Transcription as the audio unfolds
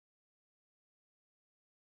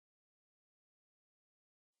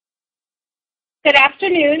Good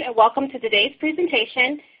afternoon and welcome to today's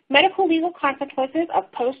presentation, Medical Legal Consequences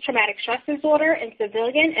of Post-Traumatic Stress Disorder in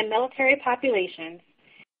Civilian and Military Populations.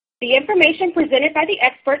 The information presented by the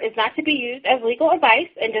expert is not to be used as legal advice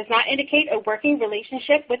and does not indicate a working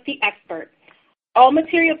relationship with the expert. All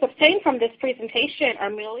materials obtained from this presentation are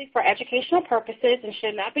merely for educational purposes and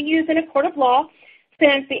should not be used in a court of law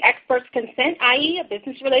since the expert's consent, i.e. a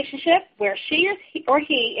business relationship where she or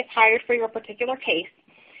he is hired for your particular case.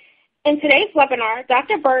 In today's webinar,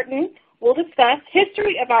 Dr. Burton will discuss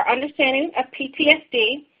history of our understanding of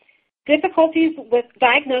PTSD, difficulties with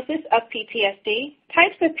diagnosis of PTSD,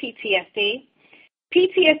 types of PTSD,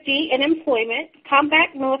 PTSD in employment,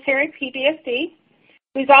 combat military PTSD,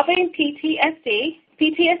 resolving PTSD,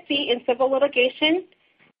 PTSD in civil litigation,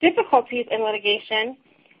 difficulties in litigation,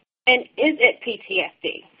 and is it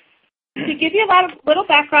PTSD? To give you a little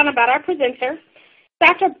background about our presenter,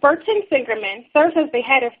 Dr. Burton Singerman serves as the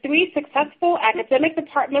head of 3 successful academic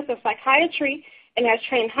departments of psychiatry and has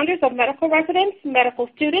trained hundreds of medical residents, medical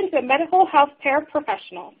students, and medical health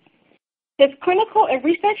paraprofessionals. His clinical and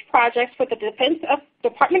research projects for the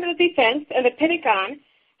Department of Defense and the Pentagon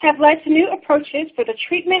have led to new approaches for the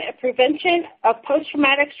treatment and prevention of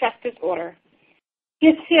post-traumatic stress disorder. He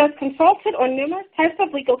has consulted on numerous types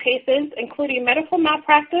of legal cases, including medical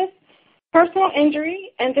malpractice, personal injury,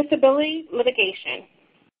 and disability litigation.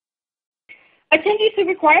 Attendees who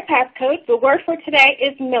require passcode, the word for today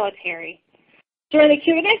is military. During the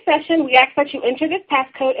Q&A session, we ask that you enter this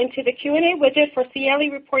passcode into the Q&A widget for CLE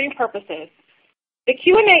reporting purposes. The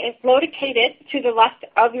Q&A is located to the left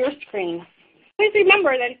of your screen. Please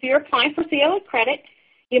remember that if you're applying for CLE credit,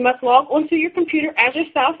 you must log onto your computer as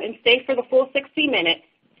yourself and stay for the full 60 minutes.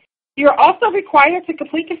 You are also required to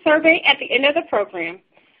complete the survey at the end of the program.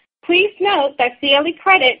 Please note that CLE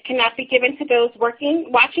credit cannot be given to those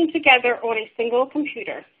watching together on a single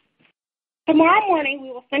computer. Tomorrow morning, we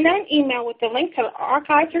will send out an email with the link to the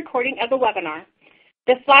archived recording of the webinar.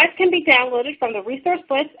 The slides can be downloaded from the resource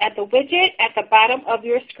list at the widget at the bottom of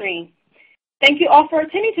your screen. Thank you all for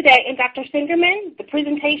attending today, and Dr. Singerman, the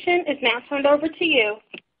presentation is now turned over to you.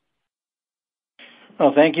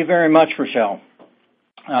 Well, thank you very much, Rochelle.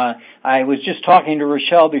 I was just talking to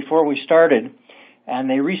Rochelle before we started, and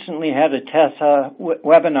they recently had a TASA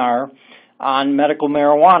webinar on medical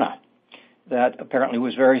marijuana that apparently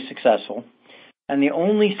was very successful. And the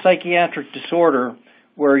only psychiatric disorder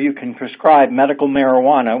where you can prescribe medical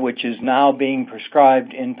marijuana, which is now being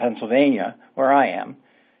prescribed in Pennsylvania, where I am,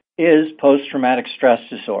 is post-traumatic stress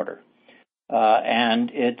disorder.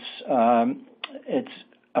 And it's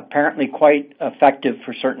apparently quite effective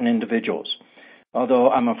for certain individuals, although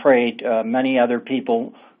I'm afraid many other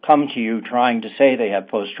people come to you trying to say they have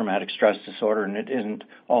post-traumatic stress disorder, and it isn't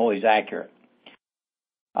always accurate.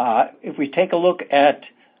 If we take a look at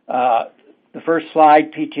the first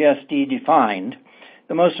slide, PTSD defined,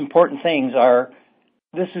 the most important things are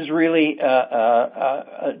this is really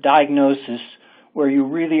a diagnosis where you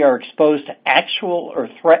really are exposed to actual or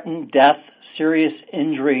threatened death, serious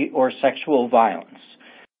injury, or sexual violence.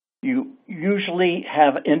 You usually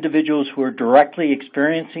have individuals who are directly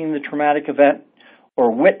experiencing the traumatic event or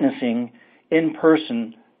witnessing in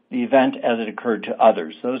person the event as it occurred to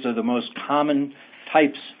others. Those are the most common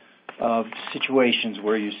types of situations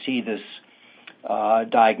where you see this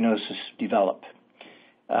diagnosis develop.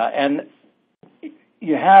 And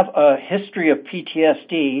you have a history of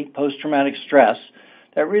PTSD, post-traumatic stress,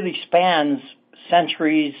 that really spans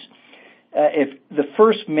centuries. If the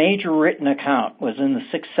first major written account was in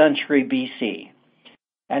the 6th century BC,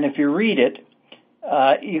 and if you read it,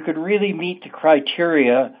 you could really meet the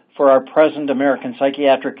criteria for our present American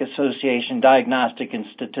Psychiatric Association Diagnostic and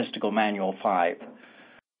Statistical Manual 5.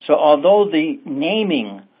 So although the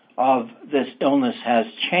naming of this illness has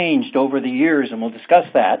changed over the years, and we'll discuss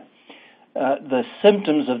that, the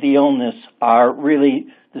symptoms of the illness are really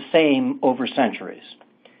the same over centuries.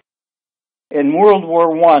 In World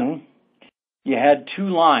War I, you had 2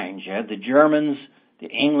 lines. You had the Germans, the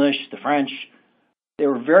English, the French. They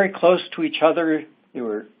were very close to each other. They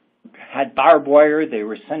had barbed wire. They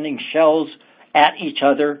were sending shells at each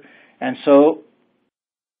other. And so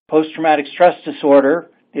post-traumatic stress disorder,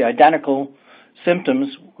 the identical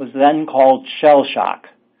symptoms, was then called shell shock.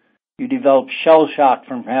 You develop shell shock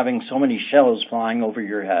from having so many shells flying over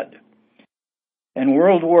your head. In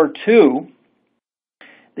World War II,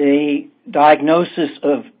 the diagnosis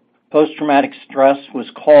of post-traumatic stress was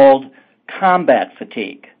called combat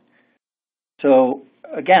fatigue. So,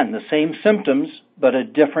 again, the same symptoms, but a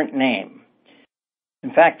different name.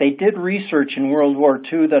 In fact, they did research in World War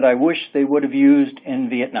II that I wish they would have used in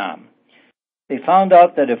Vietnam. They found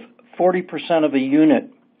out that if 40% of a unit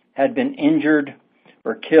had been injured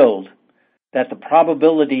or killed, that the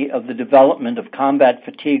probability of the development of combat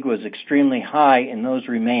fatigue was extremely high in those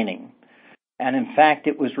remaining. And in fact,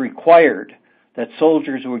 it was required that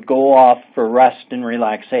soldiers would go off for rest and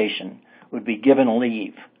relaxation, would be given a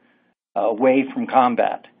leave away from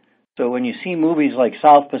combat. So when you see movies like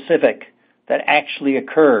South Pacific that actually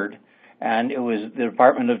occurred, and it was the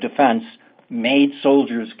Department of Defense made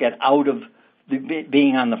soldiers get out of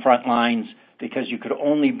being on the front lines because you could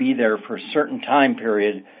only be there for a certain time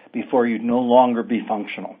period before you'd no longer be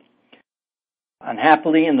functional.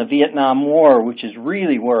 Unhappily, in the Vietnam War, which is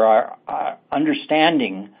really where our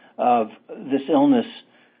understanding of this illness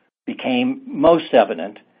became most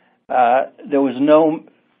evident, there was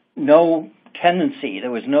no tendency,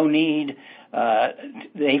 there was no need,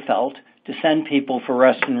 they felt, to send people for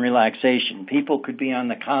rest and relaxation. People could be on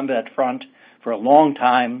the combat front for a long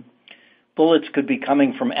time. Bullets could be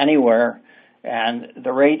coming from anywhere, and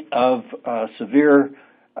the rate of severe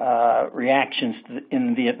reactions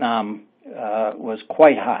in Vietnam was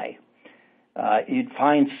quite high. You'd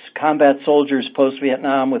find combat soldiers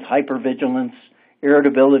post-Vietnam with hypervigilance,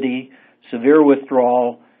 irritability, severe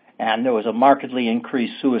withdrawal, and there was a markedly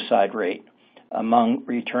increased suicide rate among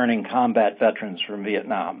returning combat veterans from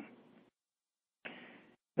Vietnam.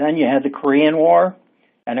 Then you had the Korean War,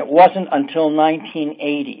 and it wasn't until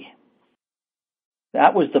 1980.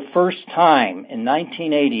 That was the first time in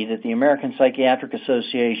 1980 that the American Psychiatric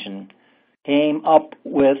Association came up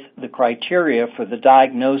with the criteria for the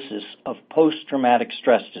diagnosis of post-traumatic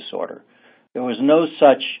stress disorder. There was no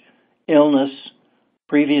such illness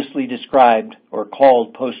previously described or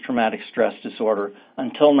called post-traumatic stress disorder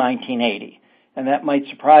until 1980. And that might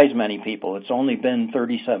surprise many people. It's only been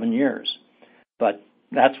 37 years. But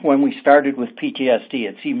that's when we started with PTSD.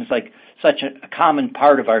 It seems like such a common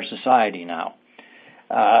part of our society now.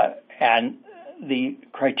 And the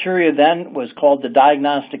criteria then was called the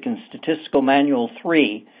Diagnostic and Statistical Manual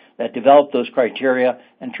 3 that developed those criteria.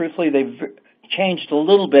 And truthfully, they've changed a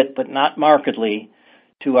little bit, but not markedly,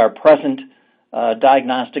 to our present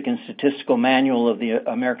Diagnostic and Statistical Manual of the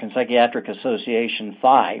American Psychiatric Association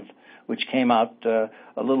 5, which came out a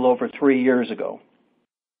little over 3 years ago.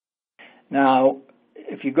 Now,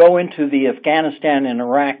 if you go into the Afghanistan and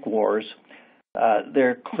Iraq wars,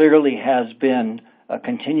 there clearly has been a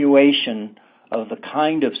continuation of the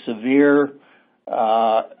kind of severe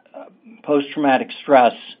post-traumatic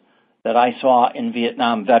stress that I saw in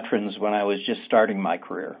Vietnam veterans when I was just starting my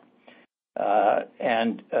career.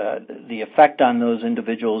 And the effect on those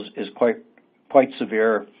individuals is quite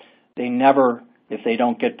severe. They never, if they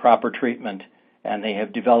don't get proper treatment and they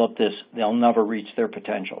have developed this, they'll never reach their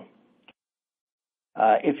potential.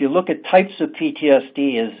 If you look at types of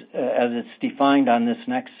PTSD as it's defined on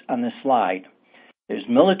this slide, there's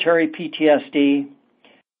military PTSD,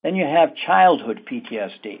 then you have childhood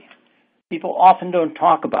PTSD. People often don't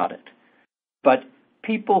talk about it, but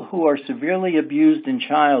people who are severely abused in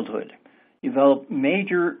childhood develop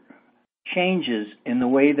major changes in the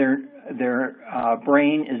way their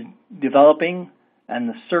brain is developing and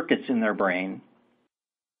the circuits in their brain.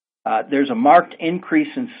 There's a marked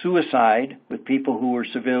increase in suicide with people who were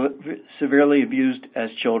severely abused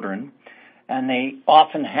as children, and they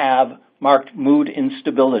often have marked mood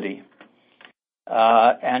instability.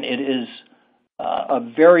 And it is a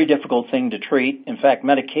very difficult thing to treat. In fact,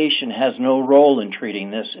 medication has no role in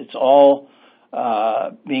treating this. It's all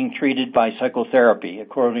being treated by psychotherapy,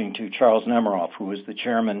 according to Charles Nemiroff, who was the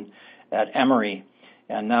chairman at Emory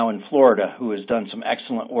and now in Florida, who has done some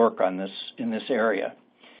excellent work on this in this area.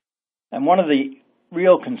 And one of the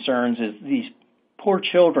real concerns is these poor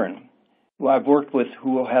children who I've worked with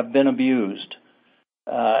who have been abused.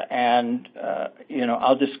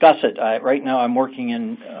 I'll discuss it. Right now I'm working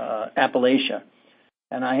in Appalachia,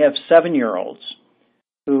 and I have 7-year-olds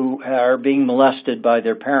who are being molested by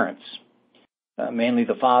their parents, mainly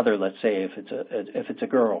the father, let's say, if it's a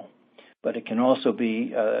girl. But it can also be,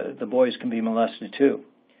 the boys can be molested too.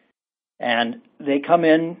 And they come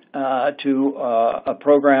in to a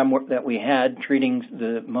program that we had treating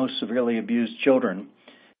the most severely abused children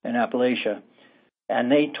in Appalachia.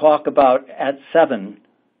 And they talk about at 7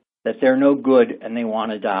 that they're no good and they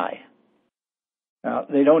want to die. Now,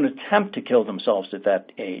 they don't attempt to kill themselves at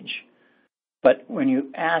that age. But when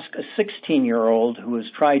you ask a 16-year-old who has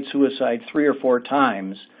tried suicide 3 or 4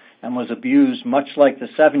 times and was abused much like the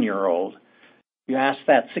 7-year-old, you ask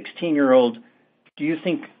that 16-year-old, do you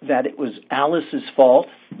think that it was Alice's fault,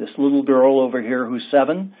 this little girl over here who's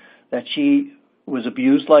 7, that she was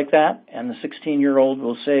abused like that? And the 16-year-old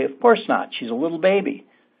will say, of course not. She's a little baby.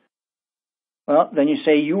 Well, then you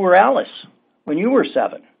say, you were Alice when you were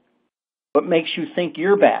 7. What makes you think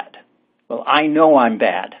you're bad? Well, I know I'm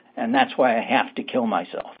bad, and that's why I have to kill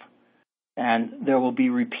myself. And there will be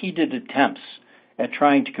repeated attempts at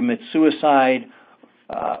trying to commit suicide,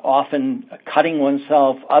 often cutting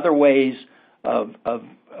oneself, other ways of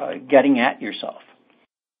getting at yourself.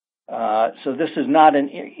 So this is not an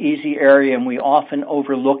easy area, and we often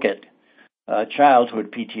overlook it,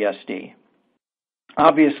 childhood PTSD.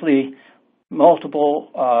 Obviously,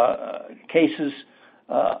 multiple cases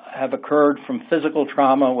have occurred from physical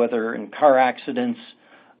trauma, whether in car accidents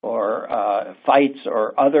or fights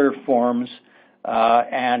or other forms,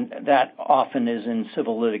 and that often is in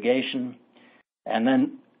civil litigation. And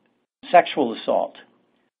then sexual assault.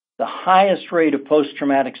 The highest rate of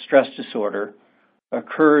post-traumatic stress disorder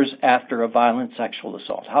occurs after a violent sexual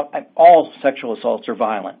assault. All sexual assaults are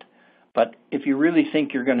violent, but if you really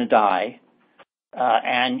think you're going to die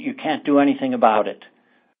and you can't do anything about it,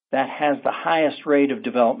 that has the highest rate of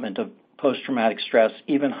development of post-traumatic stress,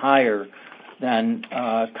 even higher than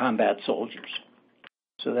combat soldiers.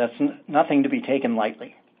 So that's nothing to be taken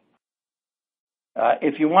lightly.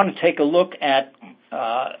 If you want to take a look at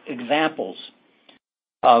examples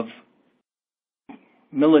of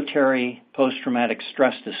military post-traumatic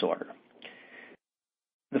stress disorder,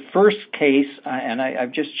 the first case, and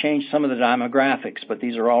I've just changed some of the demographics, but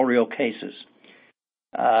these are all real cases.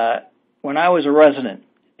 When I was a resident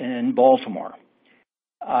in Baltimore,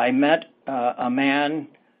 I met a man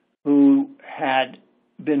who had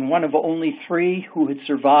been one of only 3 who had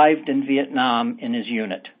survived in Vietnam in his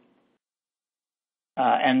unit.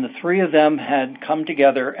 And the 3 of them had come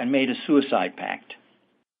together and made a suicide pact.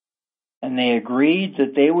 And they agreed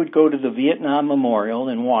that they would go to the Vietnam Memorial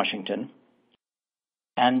in Washington,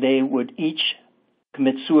 and they would each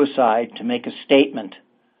commit suicide to make a statement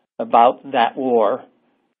about that war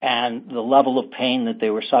and the level of pain that they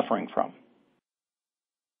were suffering from.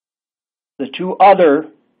 The 2 other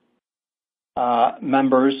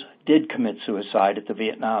members did commit suicide at the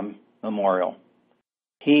Vietnam Memorial.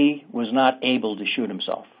 He was not able to shoot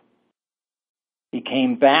himself. He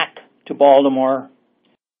came back to Baltimore.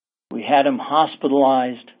 We had him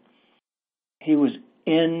hospitalized. He was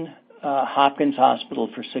in Hopkins Hospital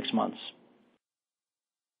for 6 months.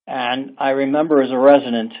 And I remember as a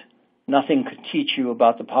resident, nothing could teach you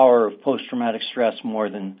about the power of post-traumatic stress more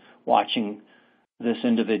than watching this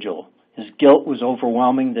individual. His guilt was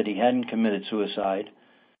overwhelming that he hadn't committed suicide.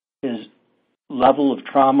 His level of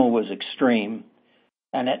trauma was extreme.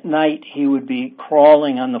 And at night, he would be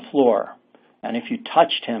crawling on the floor. And if you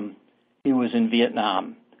touched him, he was in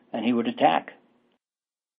Vietnam, and he would attack.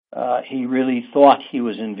 He really thought he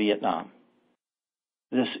was in Vietnam.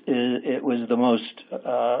 It was the most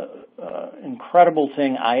incredible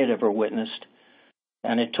thing I had ever witnessed.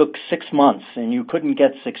 And it took 6 months, and you couldn't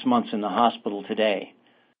get 6 months in the hospital today.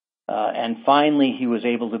 And finally, he was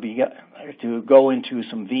able to go into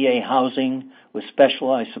some VA housing with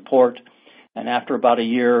specialized support. And after about a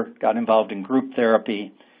year, got involved in group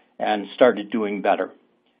therapy and started doing better.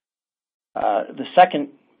 The second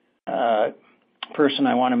person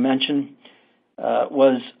I want to mention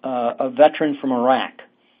was a veteran from Iraq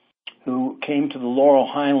who came to the Laurel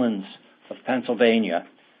Highlands of Pennsylvania.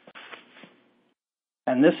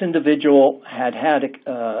 And this individual had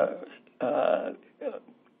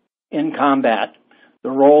in combat the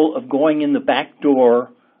role of going in the back door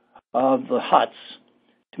of the huts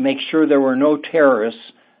to make sure there were no terrorists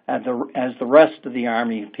as the rest of the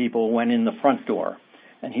Army people went in the front door.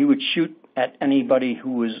 And he would shoot at anybody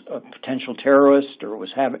who was a potential terrorist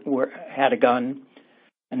or had a gun,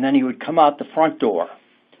 and then he would come out the front door.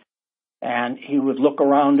 And he would look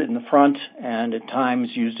around in the front and at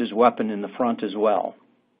times used his weapon in the front as well.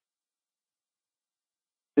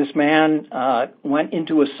 This man went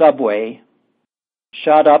into a subway,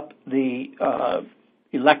 shot up the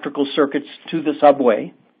electrical circuits to the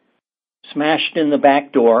subway, smashed in the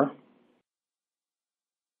back door.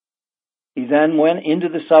 He then went into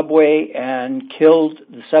the subway and killed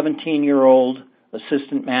the 17-year-old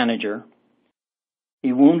assistant manager.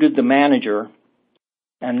 He wounded the manager,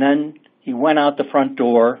 and then he went out the front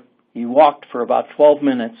door. He walked for about 12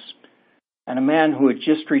 minutes, and a man who had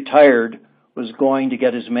just retired was going to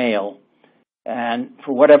get his mail. And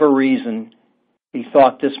for whatever reason, he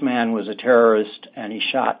thought this man was a terrorist, and he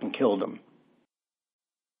shot and killed him.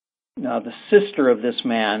 Now, the sister of this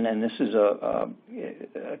man, and this is a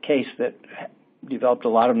case that developed a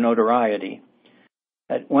lot of notoriety,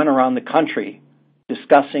 went around the country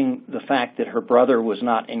discussing the fact that her brother was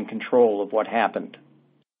not in control of what happened.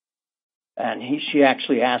 And she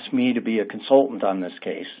actually asked me to be a consultant on this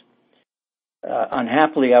case.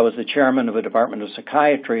 Unhappily, I was the chairman of a department of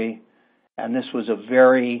psychiatry, and this was a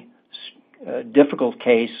very difficult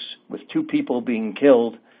case with 2 people being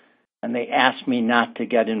killed, and they asked me not to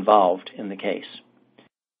get involved in the case.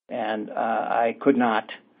 And I could not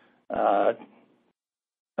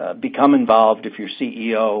become involved if your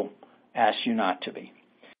CEO asks you not to be.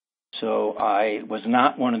 So I was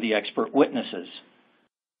not one of the expert witnesses.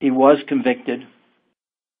 He was convicted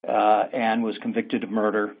and was convicted of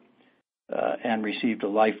murder and received a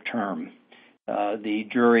life term. The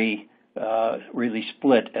jury really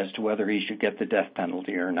split as to whether he should get the death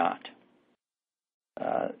penalty or not.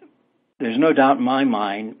 There's no doubt in my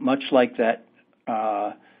mind, much like that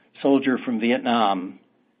soldier from Vietnam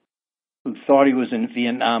who thought he was in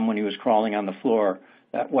Vietnam when he was crawling on the floor,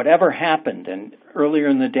 that whatever happened, and earlier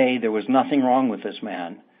in the day there was nothing wrong with this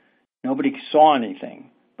man, nobody saw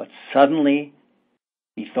anything, but suddenly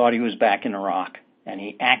he thought he was back in Iraq, and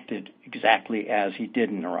he acted exactly as he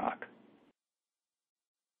did in Iraq.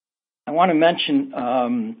 I want to mention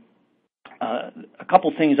a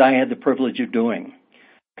couple things I had the privilege of doing.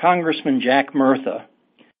 Congressman Jack Murtha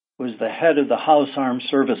was the head of the House Armed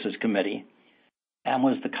Services Committee and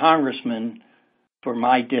was the congressman for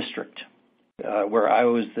my district, where I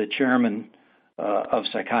was the chairman of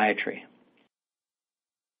psychiatry.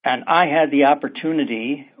 And I had the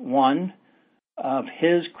opportunity, one, of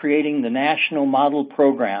his creating the national model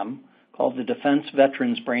program called the Defense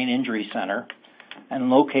Veterans Brain Injury Center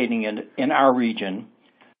and locating it in our region,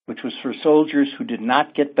 which was for soldiers who did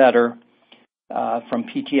not get better from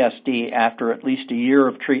PTSD after at least a year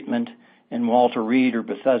of treatment in Walter Reed or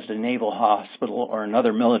Bethesda Naval Hospital or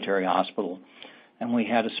another military hospital. And we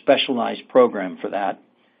had a specialized program for that.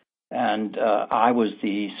 And I was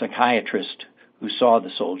the psychiatrist who saw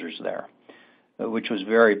the soldiers there, which was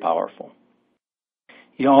very powerful.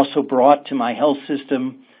 He also brought to my health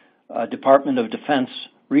system Department of Defense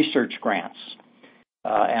research grants.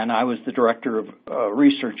 And I was the director of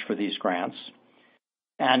research for these grants.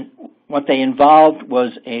 And what they involved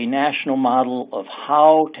was a national model of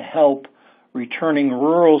how to help returning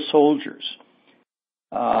rural soldiers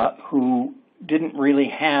who didn't really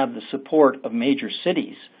have the support of major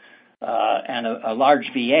cities and a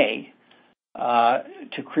large VA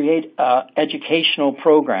to create an educational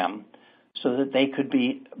program so that they could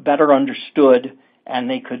be better understood and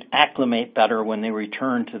they could acclimate better when they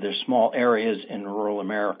returned to their small areas in rural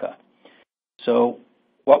America. So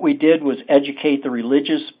what we did was educate the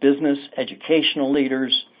religious, business, educational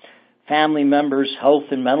leaders, family members, health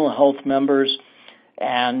and mental health members,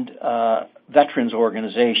 and veterans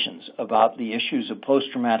organizations about the issues of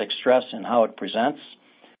post-traumatic stress and how it presents,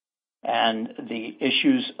 and the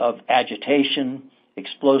issues of agitation,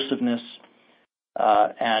 explosiveness,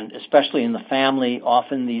 and especially in the family,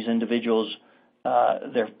 often these individuals,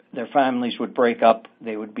 their families would break up,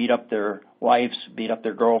 they would beat up their wives, beat up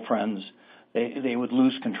their girlfriends, they would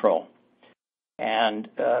lose control. And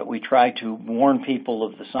we try to warn people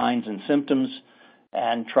of the signs and symptoms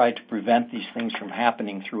and try to prevent these things from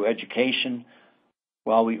happening through education,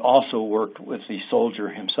 while we also worked with the soldier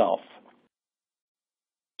himself.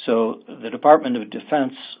 So the Department of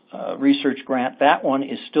Defense research grant, that one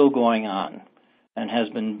is still going on and has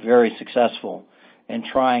been very successful in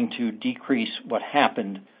trying to decrease what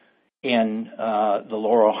happened in the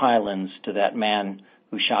Laurel Highlands to that man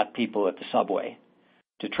who shot people at the subway,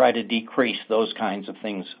 to try to decrease those kinds of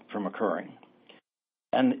things from occurring.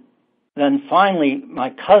 And then finally, my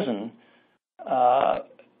cousin,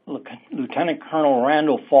 Lieutenant Colonel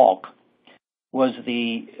Randall Falk, was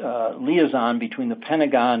the liaison between the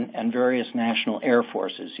Pentagon and various national air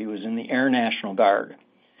forces. He was in the Air National Guard.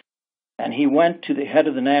 And he went to the head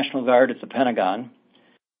of the National Guard at the Pentagon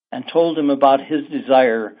and told him about his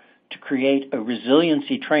desire to create a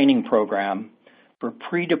resiliency training program for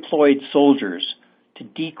pre-deployed soldiers to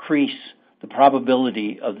decrease the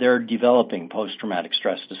probability of their developing post-traumatic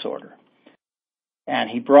stress disorder. And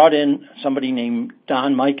he brought in somebody named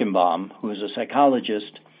Don Meichenbaum, who is a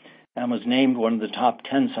psychologist and was named one of the top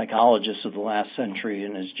 10 psychologists of the last century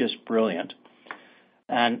and is just brilliant.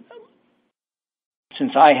 And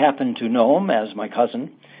since I happen to know him as my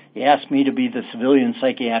cousin, he asked me to be the civilian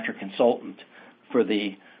psychiatric consultant for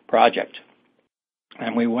the project.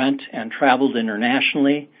 And we went and traveled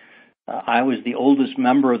internationally. I was the oldest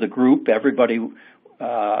member of the group. Everybody,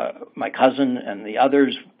 my cousin and the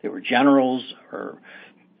others, they were generals or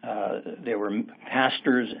they were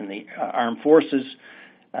pastors in the armed forces.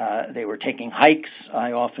 They were taking hikes.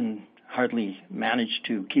 I often hardly managed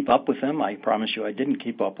to keep up with them. I promise you I didn't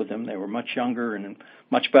keep up with them. They were much younger and in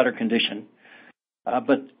much better condition.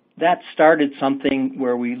 But that started something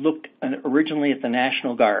where we looked originally at the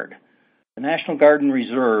National Guard. The National Guard and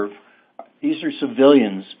Reserve, these are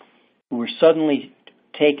civilians who were suddenly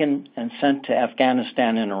taken and sent to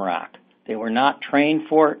Afghanistan and Iraq. They were not trained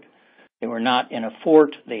for it. They were not in a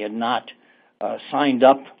fort. They had not signed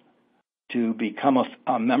up to become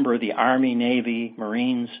a member of the Army, Navy,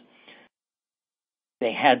 Marines.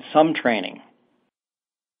 They had some training.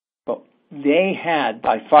 But they had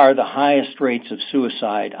by far the highest rates of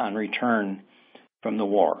suicide on return from the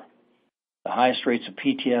war, the highest rates of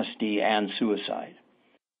PTSD and suicide.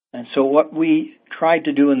 And so what we tried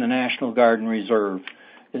to do in the National Guard and Reserve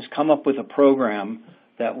is come up with a program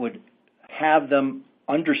that would have them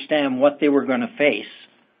understand what they were going to face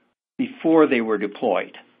before they were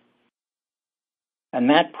deployed. And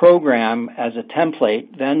that program, as a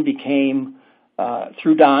template, then became,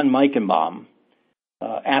 through Don Meichenbaum,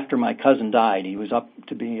 after my cousin died. He was up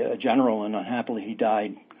to be a general, and unhappily he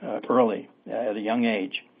died early, at a young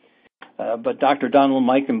age. But Dr. Donald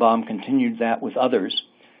Meichenbaum continued that with others,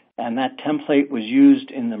 and that template was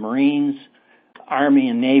used in the Marines, Army,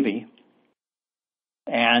 and Navy.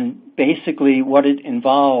 And basically what it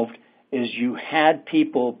involved is you had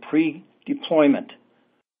people pre-deployment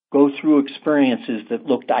go through experiences that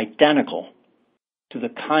looked identical to the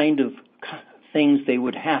kind of things they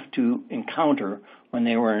would have to encounter when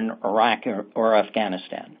they were in Iraq or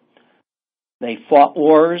Afghanistan. They fought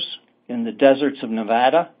wars in the deserts of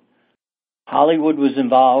Nevada. Hollywood was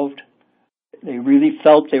involved. They really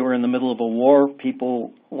felt they were in the middle of a war.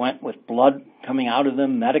 People went with blood coming out of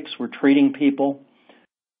them. Medics were treating people.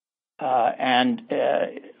 And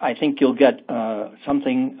I think you'll get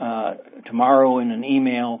something tomorrow in an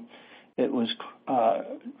email. It was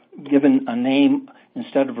given a name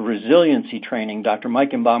instead of a resiliency training. Dr.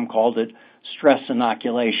 Meichenbaum called it stress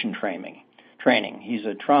inoculation training. He's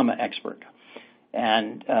a trauma expert.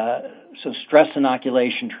 And so stress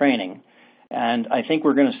inoculation training. And I think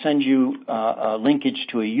we're going to send you a linkage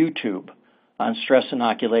to a YouTube on stress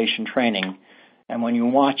inoculation training. And when you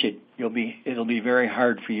watch it, it'll be very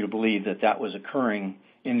hard for you to believe that that was occurring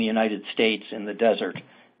in the United States in the desert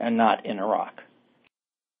and not in Iraq.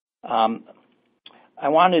 I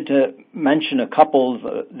wanted to mention a couple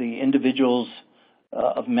of the individuals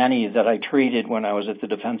of many that I treated when I was at the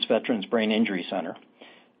Defense Veterans Brain Injury Center.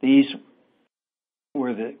 These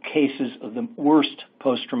were the cases of the worst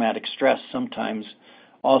post-traumatic stress, sometimes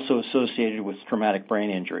also associated with traumatic brain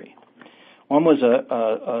injury. One was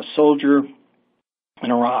a soldier in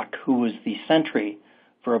Iraq who was the sentry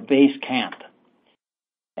for a base camp.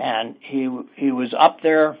 And he was up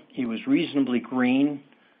there. He was reasonably green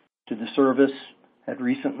to the service, had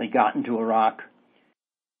recently gotten to Iraq.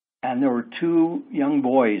 And there were two young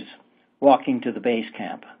boys walking to the base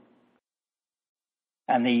camp.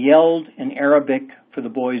 And they yelled in Arabic for the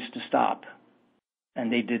boys to stop.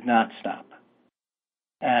 And they did not stop.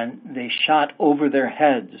 And they shot over their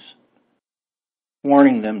heads,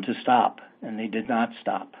 warning them to stop. And they did not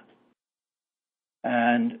stop.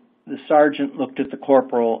 And the sergeant looked at the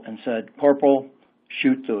corporal and said, "Corporal,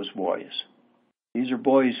 shoot those boys." These are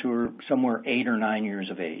boys who are somewhere 8 or 9 years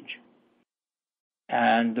of age.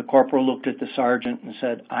 And the corporal looked at the sergeant and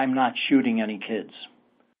said, "I'm not shooting any kids."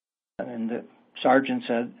 And the sergeant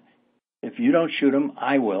said, "If you don't shoot them,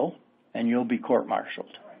 I will, and you'll be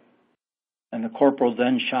court-martialed." And the corporal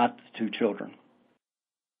then shot the two children.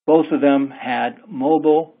 Both of them had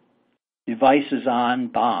mobile devices on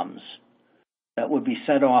bombs that would be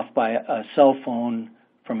set off by a cell phone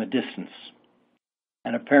from a distance.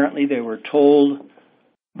 And apparently they were told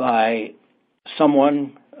by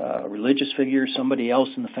someone, a religious figure, somebody else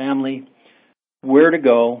in the family, where to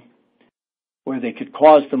go, where they could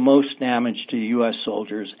cause the most damage to U.S.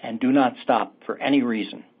 soldiers, and do not stop for any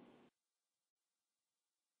reason.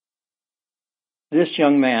 This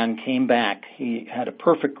young man came back. He had a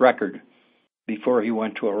perfect record before he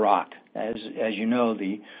went to Iraq. As you know,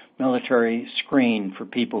 the military screen for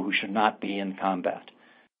people who should not be in combat.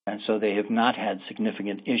 And so they have not had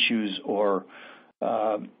significant issues or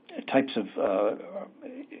types of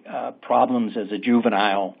problems as a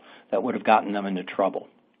juvenile that would have gotten them into trouble.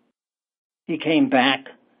 He came back.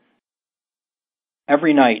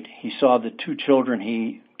 Every night he saw the two children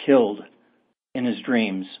he killed in his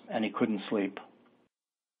dreams, and he couldn't sleep.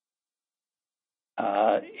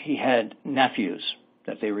 He had nephews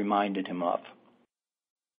that they reminded him of.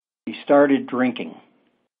 He started drinking,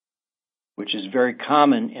 which is very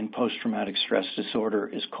common in post-traumatic stress disorder,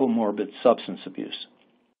 is comorbid substance abuse.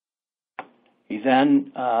 He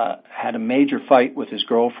then had a major fight with his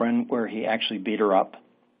girlfriend where he actually beat her up.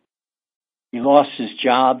 He lost his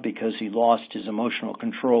job because he lost his emotional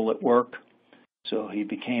control at work, so he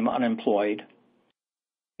became unemployed.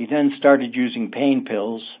 He then started using pain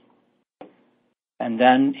pills, and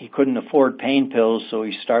then he couldn't afford pain pills, so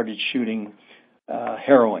he started shooting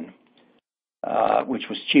heroin, which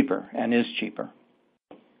was cheaper and is cheaper.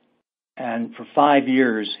 And for 5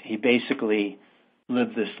 years, he basically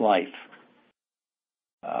lived this life.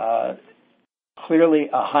 Clearly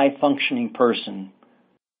a high-functioning person.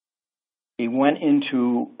 He went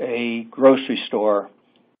into a grocery store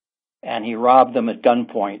and he robbed them at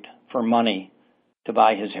gunpoint for money to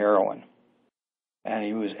buy his heroin. And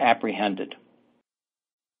he was apprehended.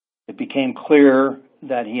 It became clear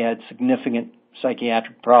that he had significant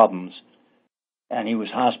psychiatric problems, and he was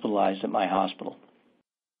hospitalized at my hospital.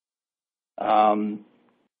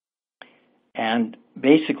 And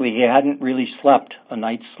basically, he hadn't really slept a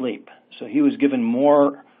night's sleep. So he was given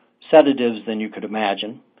more sedatives than you could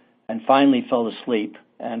imagine, and finally fell asleep.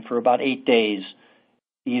 And for about 8 days,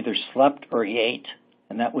 he either slept or he ate,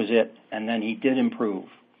 and that was it. And then he did improve.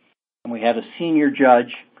 And we had a senior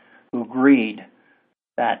judge who agreed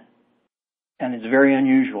that, and it's very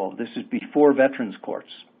unusual, this is before veterans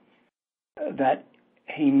courts, that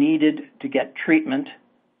he needed to get treatment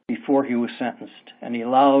before he was sentenced. And he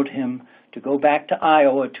allowed him to go back to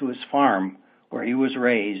Iowa to his farm where he was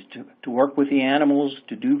raised, to work with the animals,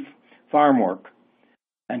 to do farm work,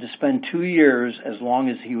 and to spend 2 years as long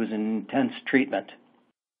as he was in intense treatment.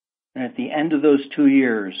 And at the end of those 2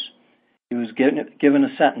 years, he was given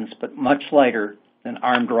a sentence, but much lighter than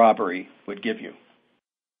armed robbery would give you.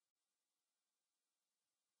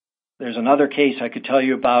 There's another case I could tell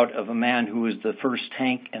you about of a man who was the first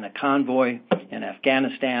tank in a convoy in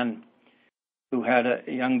Afghanistan, who had a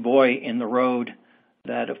young boy in the road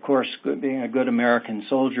that, of course, being a good American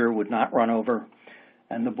soldier, would not run over.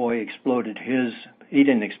 And the boy exploded he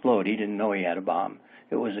didn't explode, he didn't know he had a bomb.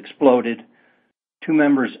 It was exploded. 2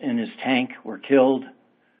 members in his tank were killed.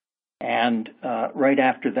 And right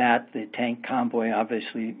after that, the tank convoy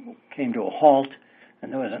obviously came to a halt,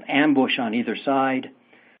 and there was an ambush on either side.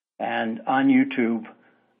 And on YouTube,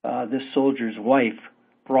 this soldier's wife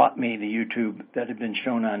brought me the YouTube that had been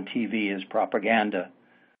shown on TV as propaganda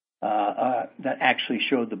that actually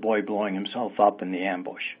showed the boy blowing himself up in the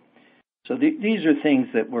ambush. So these are things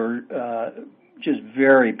that were just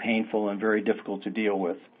very painful and very difficult to deal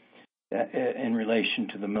with in relation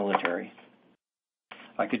to the military.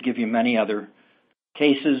 I could give you many other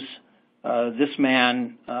cases. This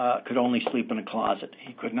man could only sleep in a closet.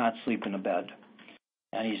 He could not sleep in a bed.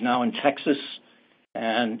 And he's now in Texas,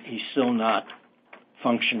 and he's still not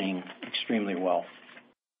functioning extremely well.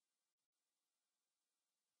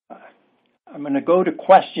 I'm going to go to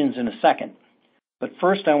questions in a second, but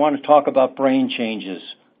first I want to talk about brain changes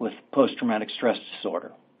with post-traumatic stress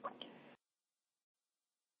disorder.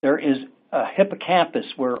 There is a hippocampus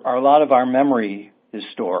where a lot of our memory is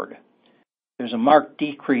stored. There's a marked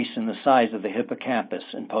decrease in the size of the hippocampus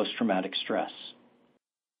in post-traumatic stress.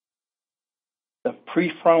 The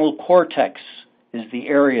prefrontal cortex is the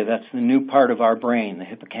area that's the new part of our brain. The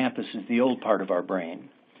hippocampus is the old part of our brain.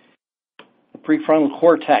 The prefrontal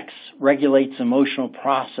cortex regulates emotional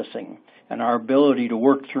processing and our ability to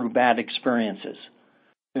work through bad experiences.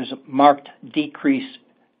 There's a marked decrease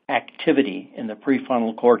activity in the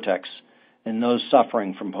prefrontal cortex in those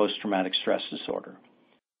suffering from post-traumatic stress disorder.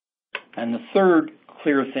 And the third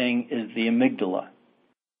clear thing is the amygdala,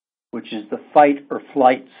 which is the fight or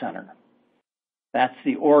flight center. That's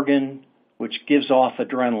the organ which gives off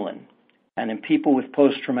adrenaline. And in people with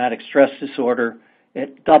post-traumatic stress disorder,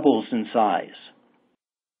 it doubles in size.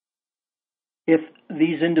 If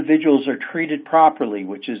these individuals are treated properly,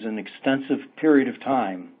 which is an extensive period of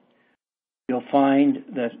time, you'll find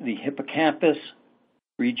that the hippocampus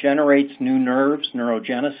regenerates new nerves,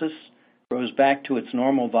 neurogenesis, goes back to its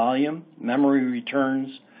normal volume, memory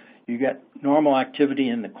returns, you get normal activity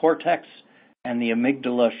in the cortex, and the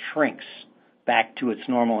amygdala shrinks back to its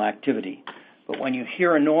normal activity. But when you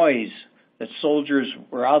hear a noise that soldiers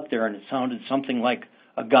were out there and it sounded something like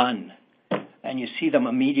a gun, and you see them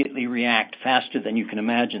immediately react faster than you can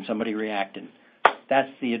imagine somebody reacting,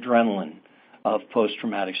 that's the adrenaline of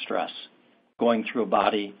post-traumatic stress going through a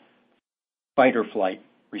body fight or flight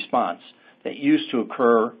response that used to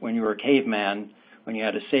occur when you were a caveman, when you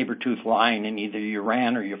had a saber-toothed lion and either you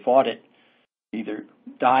ran or you fought it, either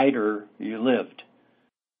died or you lived.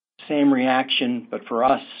 Same reaction, but for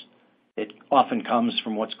us, it often comes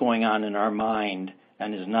from what's going on in our mind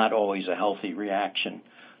and is not always a healthy reaction,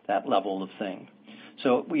 that level of thing.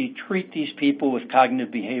 So we treat these people with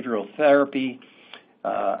cognitive behavioral therapy.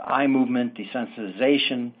 Eye movement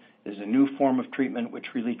desensitization is a new form of treatment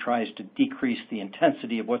which really tries to decrease the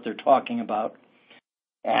intensity of what they're talking about.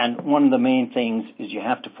 And one of the main things is you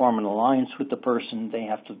have to form an alliance with the person. They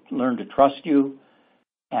have to learn to trust you.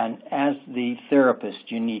 And as the therapist,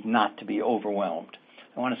 you need not to be overwhelmed.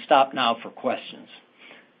 I want to stop now for questions.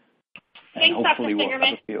 Thanks, and hopefully Dr. we'll Singerman.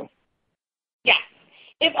 have a few. Yes.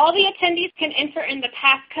 If all the attendees can enter in the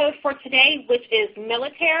passcode for today, which is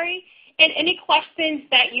military, and any questions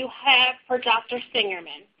that you have for Dr.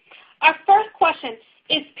 Singerman. Our first question,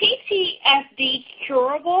 is PTSD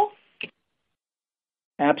curable?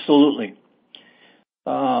 Absolutely.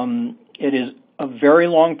 It is a very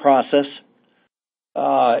long process.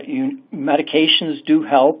 Medications do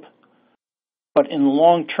help, but in the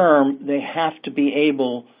long term, they have to be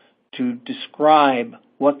able to describe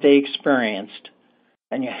what they experienced,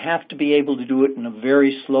 and you have to be able to do it in a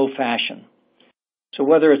very slow fashion. So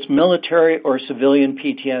whether it's military or civilian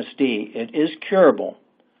PTSD, it is curable,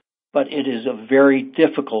 but it is a very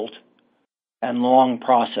difficult and long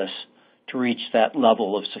process to reach that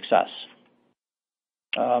level of success.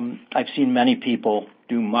 I've seen many people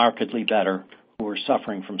do markedly better who are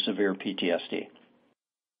suffering from severe PTSD.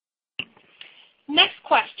 Next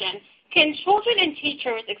question. Can children and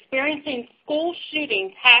teachers experiencing school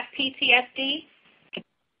shootings have PTSD?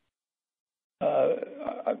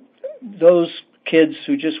 Those kids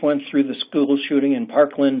who just went through the school shooting in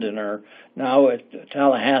Parkland and are now at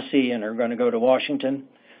Tallahassee and are going to go to Washington,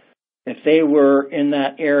 if they were in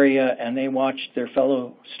that area and they watched their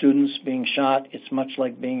fellow students being shot, it's much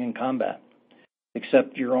like being in combat,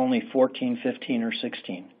 except you're only 14, 15, or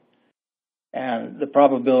 16. And the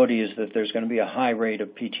probability is that there's going to be a high rate of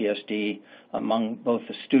PTSD among both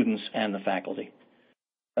the students and the faculty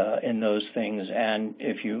in those things. And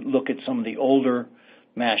if you look at some of the older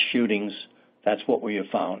mass shootings, that's what we have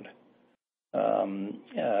found.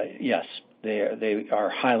 Yes, they are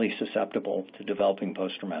highly susceptible to developing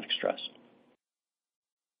post-traumatic stress.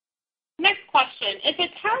 Next question. Is the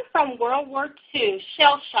term from World War II,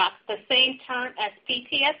 shell shock, the same term as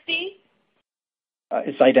PTSD?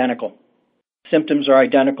 It's identical. Symptoms are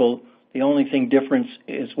identical. The only thing different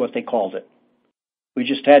is what they called it. We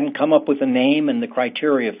just hadn't come up with a name and the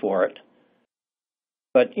criteria for it.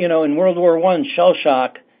 But, in World War I, shell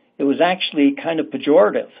shock, it was actually kind of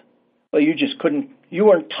pejorative. Well, you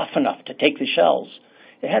weren't tough enough to take the shells.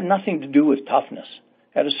 It had nothing to do with toughness.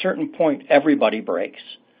 At a certain point, everybody breaks.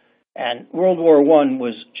 And World War I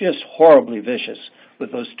was just horribly vicious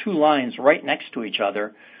with those two lines right next to each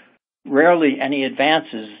other, rarely any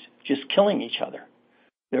advances, just killing each other.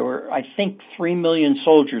 There were, I think, 3 million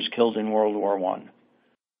soldiers killed in World War I.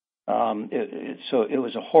 So it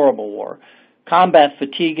was a horrible war. Combat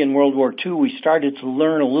fatigue in World War II, we started to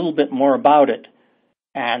learn a little bit more about it.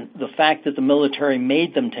 And the fact that the military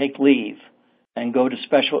made them take leave and go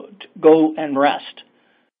and rest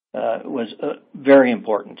was very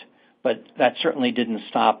important. But that certainly didn't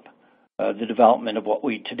stop the development of what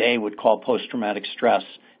we today would call post-traumatic stress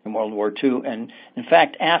in World War II. And in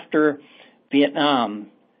fact, after Vietnam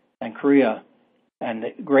and Korea and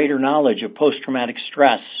the greater knowledge of post-traumatic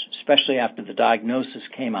stress, especially after the diagnosis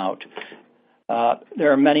came out,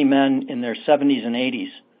 there are many men in their 70s and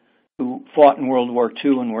 80s who fought in World War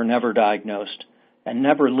II and were never diagnosed and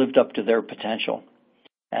never lived up to their potential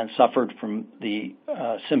and suffered from the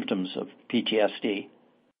symptoms of PTSD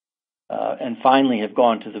and finally have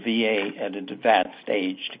gone to the VA at an advanced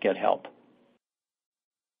age to get help.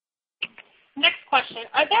 Next question.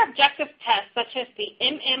 Are there objective tests such as the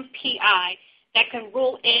MMPI that can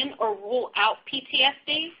rule in or rule out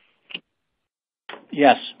PTSD?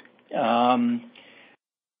 Yes.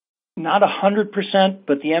 Not 100%,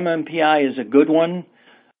 but the MMPI is a good one,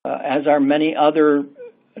 as are many other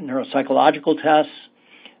neuropsychological tests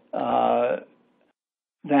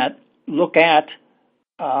that look at,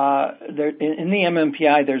 in the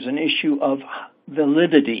MMPI, there's an issue of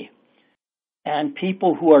validity. And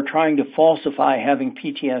people who are trying to falsify having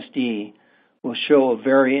PTSD will show a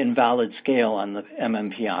very invalid scale on the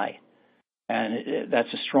MMPI. And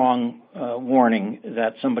that's a strong warning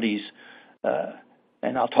that somebody's,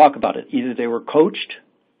 and I'll talk about it, either they were coached,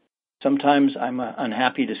 sometimes I'm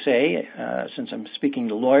unhappy to say, since I'm speaking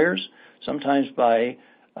to lawyers, sometimes by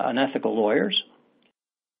unethical lawyers,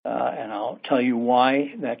 and I'll tell you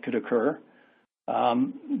why that could occur.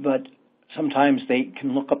 But sometimes they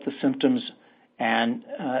can look up the symptoms and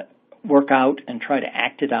work out and try to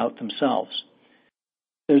act it out themselves.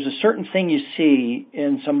 There's a certain thing you see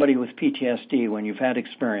in somebody with PTSD when you've had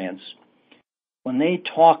experience. When they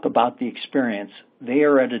talk about the experience, they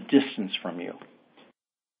are at a distance from you.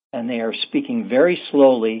 And they are speaking very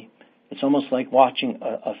slowly. It's almost like watching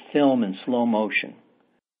a film in slow motion.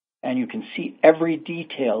 And you can see every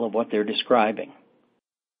detail of what they're describing.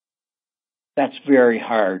 That's very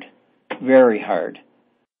hard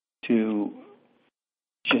to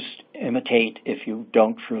just imitate if you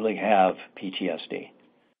don't truly have PTSD.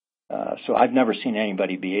 So I've never seen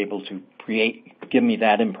anybody be able to give me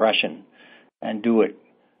that impression and do it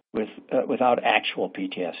without actual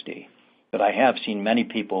PTSD. But I have seen many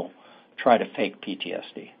people try to fake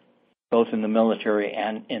PTSD, both in the military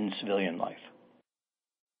and in civilian life.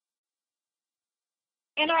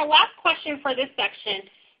 And our last question for this section,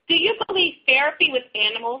 do you believe therapy with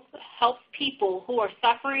animals helps people who are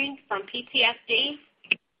suffering from PTSD?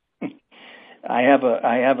 I have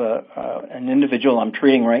an individual I'm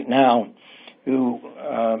treating right now who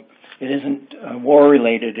it isn't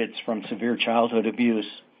war-related. It's from severe childhood abuse.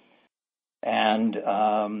 And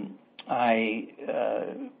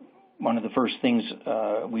one of the first things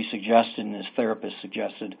we suggested, and his therapist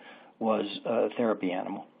suggested, was a therapy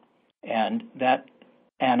animal. And that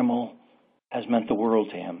animal has meant the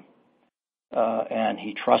world to him. And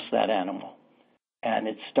he trusts that animal. And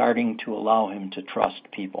it's starting to allow him to trust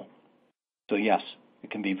people. So yes,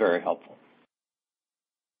 it can be very helpful.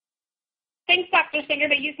 Thanks, Dr. Singer,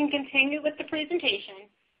 that you can continue with the presentation.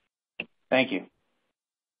 Thank you.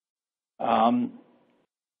 We're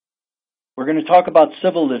going to talk about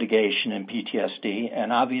civil litigation in PTSD,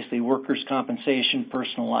 and obviously workers' compensation,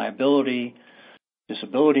 personal liability,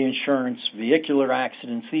 disability insurance, vehicular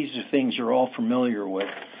accidents. These are things you're all familiar with.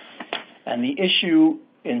 And the issue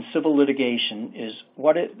in civil litigation is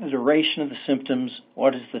what is the duration of the symptoms,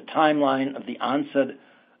 what is the timeline of the onset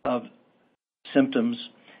of symptoms,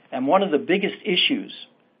 and one of the biggest issues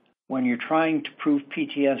when you're trying to prove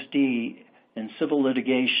PTSD in civil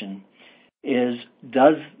litigation is,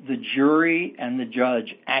 does the jury and the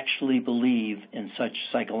judge actually believe in such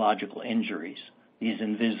psychological injuries, these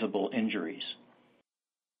invisible injuries?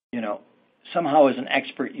 You know, somehow as an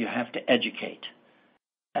expert you have to educate.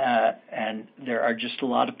 And there are just a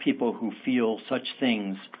lot of people who feel such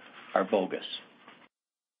things are bogus.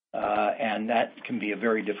 And that can be a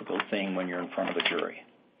very difficult thing when you're in front of a jury.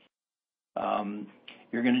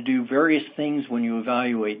 You're going to do various things when you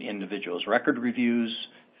evaluate individuals: record reviews,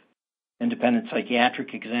 independent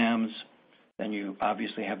psychiatric exams, then you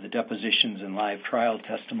obviously have the depositions and live trial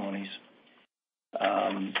testimonies.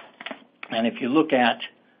 And if you look at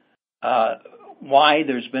why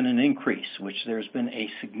there's been an increase, which there's been a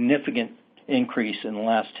significant increase in the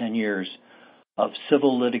last 10 years of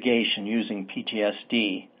civil litigation using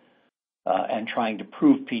PTSD and trying to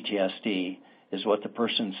prove PTSD is what the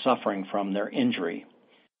person's suffering from their injury.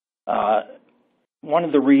 One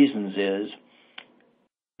of the reasons is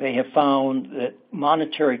they have found that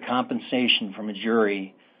monetary compensation from a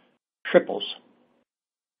jury triples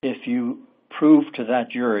if you prove to that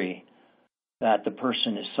jury that the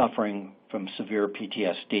person is suffering from severe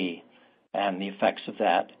PTSD and the effects of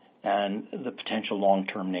that and the potential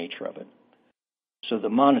long-term nature of it. So the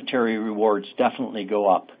monetary rewards definitely go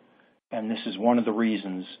up, and this is one of the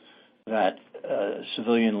reasons that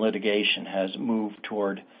civilian litigation has moved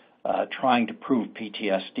toward trying to prove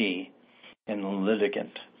PTSD in the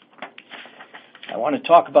litigant. I want to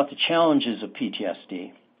talk about the challenges of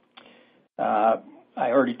PTSD. I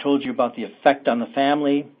already told you about the effect on the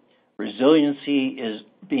family. Resiliency is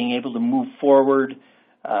being able to move forward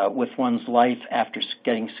with one's life after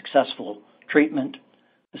getting successful treatment.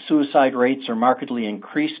 The suicide rates are markedly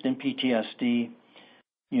increased in PTSD.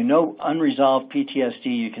 You know, unresolved PTSD,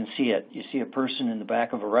 you can see it. You see a person in the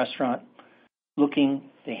back of a restaurant looking,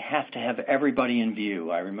 they have to have everybody in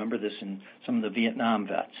view. I remember this in some of the Vietnam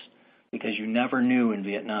vets, because you never knew in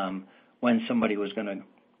Vietnam when somebody was going to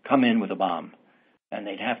come in with a bomb. And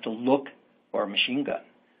they'd have to look, or a machine gun.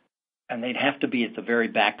 And they'd have to be at the very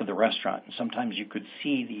back of the restaurant. And sometimes you could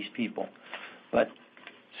see these people. But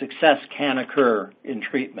success can occur in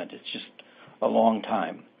treatment. It's just a long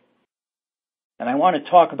time. And I want to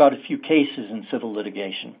talk about a few cases in civil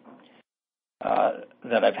litigation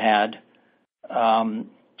that I've had.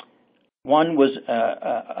 One was,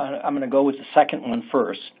 I'm going to go with the second one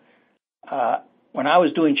first. When I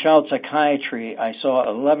was doing child psychiatry, I saw an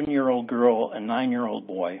 11-year-old girl and 9-year-old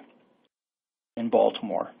boy in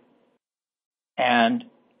Baltimore. And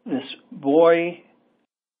this boy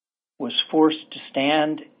was forced to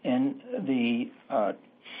stand in the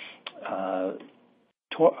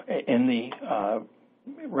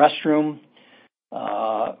restroom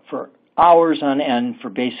for hours on end for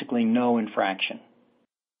basically no infraction.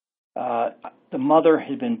 The mother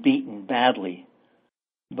had been beaten badly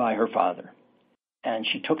by her father, and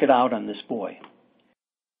she took it out on this boy.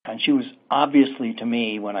 And she was obviously, to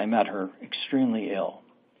me, when I met her, extremely ill.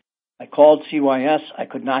 I called CYS. I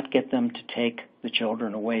could not get them to take the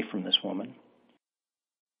children away from this woman.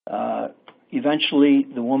 Eventually,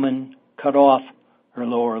 the woman cut off her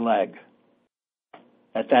lower leg.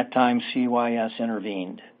 At that time, CYS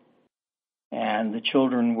intervened. and the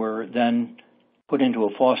children were then put into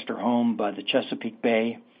a foster home by the Chesapeake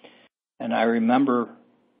Bay. And I remember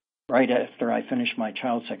right after I finished my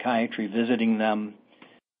child psychiatry visiting them,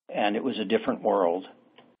 and it was a different world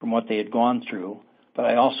from what they had gone through. But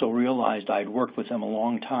I also realized I'd worked with them a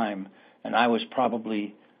long time, and I was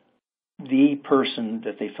probably the person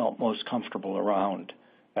that they felt most comfortable around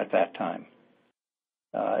at that time.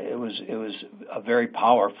 It was a very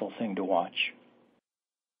powerful thing to watch.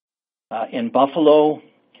 In Buffalo,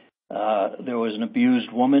 there was an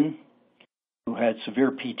abused woman who had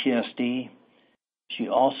severe PTSD. She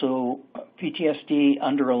also, PTSD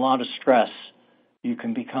under a lot of stress, you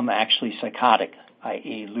can become actually psychotic,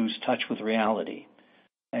 i.e. lose touch with reality.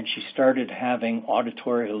 And she started having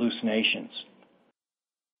auditory hallucinations.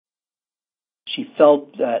 She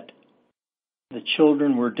felt that the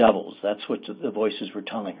children were devils. That's what the voices were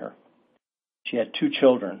telling her. She had 2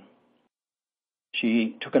 children.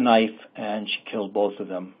 She took a knife and she killed both of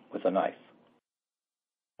them with a knife.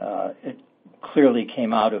 It clearly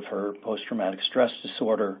came out of her post-traumatic stress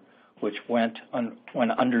disorder, which when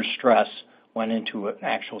under stress, went into an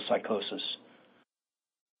actual psychosis.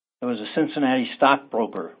 There was a Cincinnati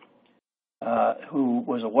stockbroker who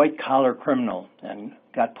was a white-collar criminal and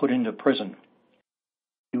got put into prison.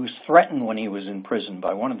 He was threatened when he was in prison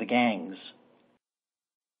by one of the gangs.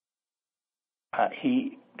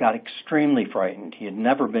 He got extremely frightened. He had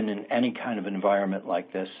never been in any kind of environment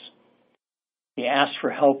like this. He asked for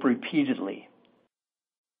help repeatedly.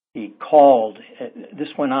 He called. This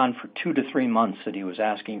went on for 2 to 3 months that he was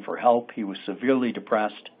asking for help. He was severely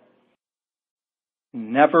depressed.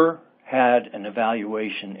 Never had an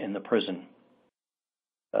evaluation in the prison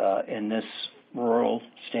in this rural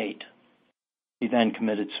state. He then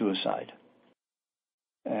committed suicide.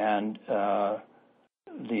 And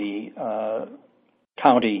the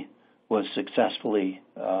county was successfully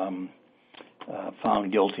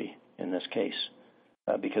found guilty in this case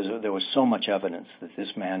because there was so much evidence that this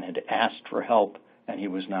man had asked for help and he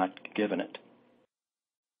was not given it.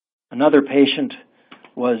 Another patient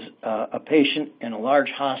was a patient in a large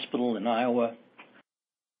hospital in Iowa.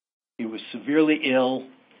 He was severely ill.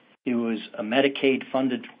 He was a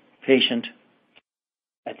Medicaid-funded patient.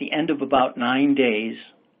 At the end of about 9 days,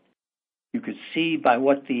 you could see by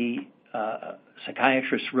what the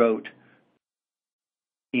psychiatrist wrote,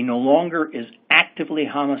 he no longer is actively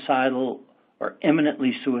homicidal or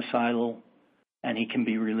imminently suicidal, and he can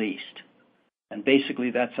be released. And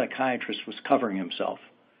basically that psychiatrist was covering himself,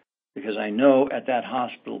 because I know at that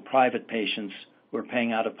hospital, private patients who are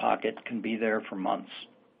paying out of pocket can be there for months.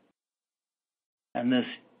 And this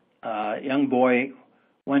young boy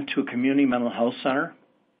went to a community mental health center.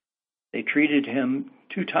 They treated him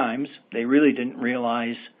 2 times. They really didn't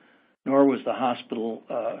realize, nor was the hospital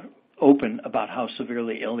open about how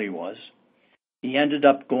severely ill he was. He ended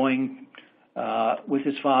up going with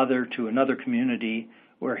his father to another community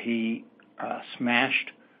where he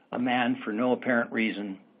smashed a man for no apparent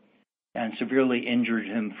reason and severely injured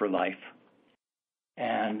him for life.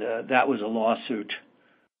 And that was a lawsuit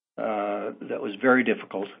that was very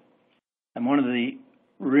difficult. And one of the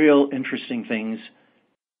real interesting things,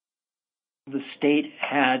 the state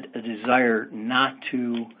had a desire not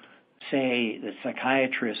to say that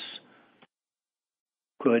psychiatrists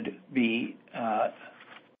could be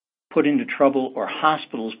put into trouble or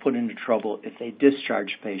hospitals put into trouble if they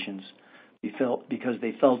discharged patients because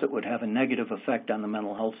they felt it would have a negative effect on the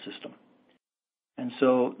mental health system. And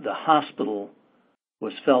so the hospital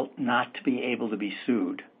was felt not to be able to be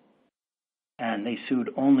sued, and they sued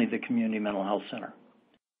only the community mental health center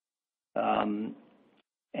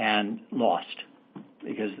and lost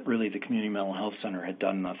because really the community mental health center had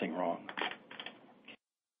done nothing wrong.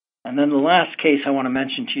 And then the last case I want to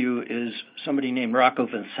mention to you is somebody named Rocco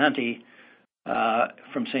Vincenti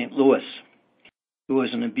from St. Louis, who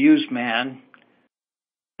was an abused man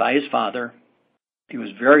by his father. He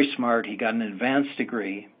was very smart. He got an advanced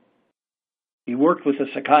degree. He worked with a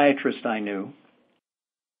psychiatrist I knew.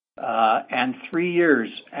 And 3 years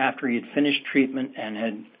after he had finished treatment and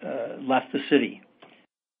had left the city,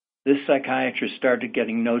 this psychiatrist started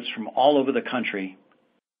getting notes from all over the country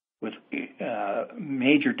with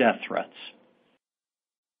major death threats.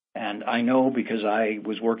 And I know because I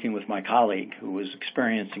was working with my colleague who was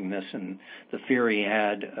experiencing this and the fear he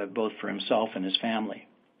had both for himself and his family.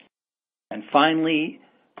 And finally,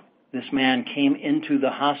 this man came into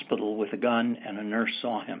the hospital with a gun and a nurse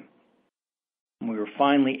saw him. And we were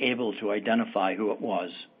finally able to identify who it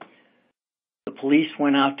was. The police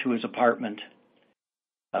went out to his apartment.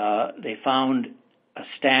 They found a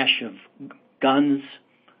stash of guns,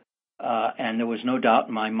 and there was no doubt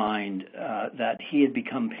in my mind that he had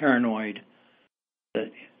become paranoid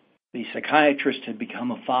The psychiatrist had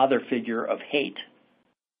become a father figure of hate.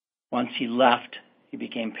 Once he left, he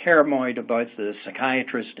became paranoid about the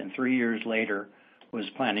psychiatrist, and 3 years later was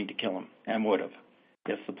planning to kill him, and would have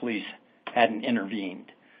if the police hadn't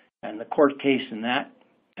intervened. And the court case in that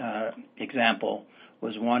example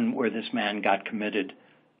was one where this man got committed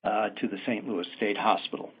to the St. Louis State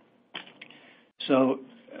Hospital. So,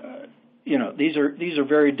 these are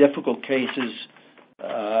very difficult cases,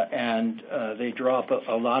 and they draw up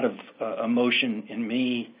a lot of emotion in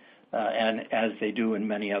me, and as they do in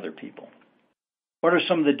many other people. What are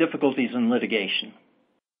some of the difficulties in litigation?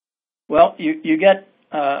 Well, you get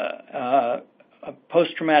a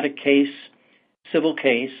post-traumatic case, civil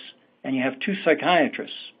case, and you have two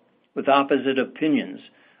psychiatrists with opposite opinions.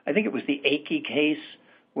 I think it was the Akey case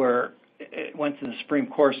where it went to the Supreme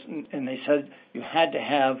Court, and they said you had to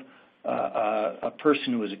have a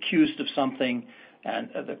person who was accused of something, and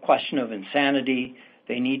the question of insanity,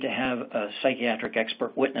 they need to have a psychiatric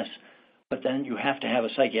expert witness, but then you have to have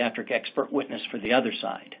a psychiatric expert witness for the other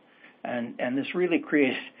side. And this really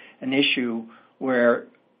creates an issue where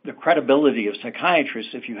the credibility of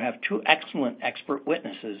psychiatrists, if you have two excellent expert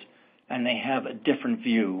witnesses and they have a different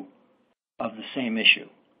view of the same issue,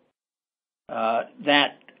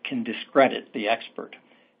 that can discredit the expert.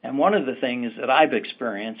 And one of the things that I've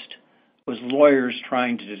experienced was lawyers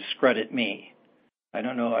trying to discredit me. I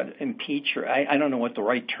don't know, impeach, or I don't know what the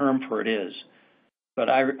right term for it is, but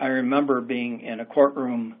I remember being in a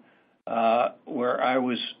courtroom where I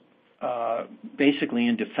was basically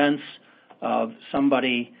in defense of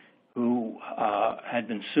somebody who had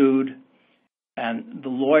been sued, and the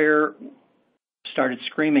lawyer started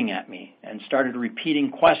screaming at me and started repeating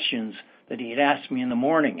questions that he had asked me in the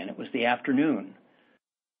morning, and it was the afternoon.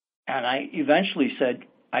 And I eventually said,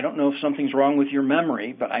 I don't know if something's wrong with your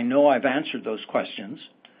memory, but I know I've answered those questions.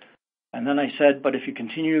 And then I said, but if you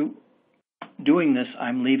continue doing this,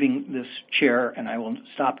 I'm leaving this chair and I will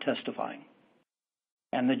stop testifying.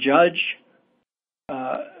 And the judge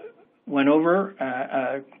went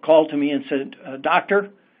over, called to me and said,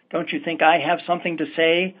 Doctor, don't you think I have something to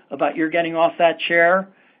say about your getting off that chair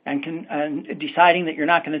and deciding that you're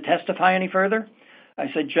not going to testify any further? I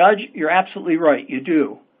said, Judge, you're absolutely right, you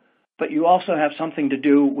do. But you also have something to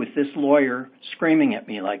do with this lawyer screaming at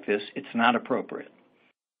me like this. It's not appropriate.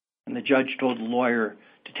 And the judge told the lawyer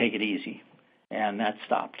to take it easy, and that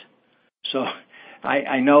stopped. So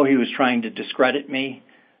I know he was trying to discredit me,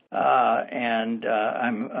 and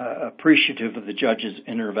I'm appreciative of the judge's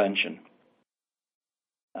intervention.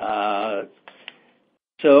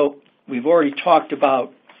 So we've already talked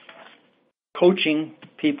about coaching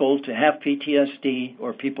people to have PTSD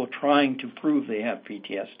or people trying to prove they have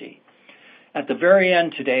PTSD. At the very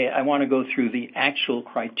end today, I want to go through the actual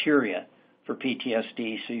criteria for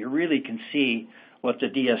PTSD so you really can see what the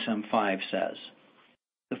DSM-5 says.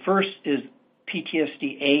 The first is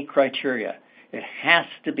PTSD-A criteria. It has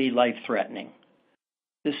to be life-threatening.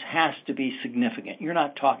 This has to be significant. You're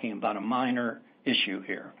not talking about a minor issue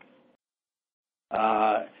here.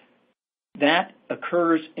 That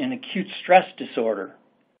occurs in acute stress disorder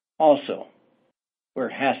also, where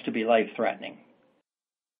it has to be life-threatening.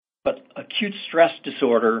 But acute stress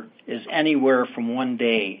disorder is anywhere from 1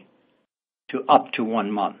 day to up to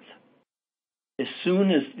 1 month. As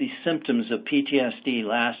soon as the symptoms of PTSD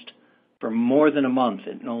last for more than a month,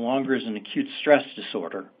 it no longer is an acute stress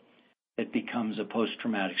disorder. It becomes a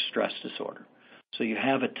post-traumatic stress disorder. So you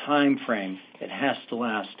have a time frame. It has to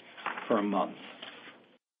last for a month.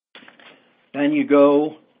 Then you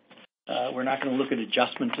go, we're not going to look at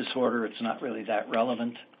adjustment disorder. It's not really that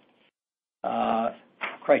relevant.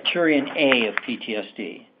 Criterion A of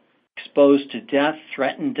PTSD, exposed to death,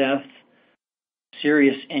 threatened death,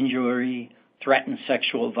 serious injury, threatened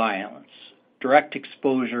sexual violence, direct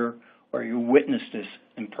exposure, or you witness this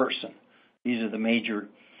in person. These are the major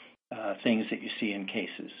things that you see in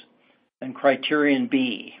cases. Then criterion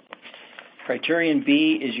B. Criterion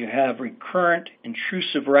B is you have recurrent,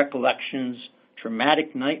 intrusive recollections,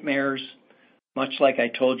 traumatic nightmares, much like I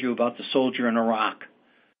told you about the soldier in Iraq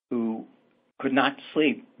who could not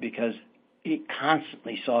sleep because he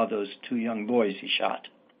constantly saw those 2 young boys he shot.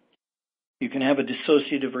 You can have a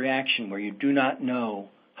dissociative reaction where you do not know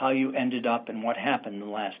how you ended up and what happened in the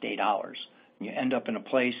last 8 hours. You end up in a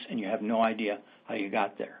place and you have no idea how you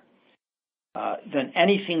got there. Then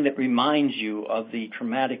anything that reminds you of the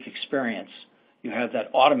traumatic experience, you have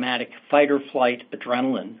that automatic fight or flight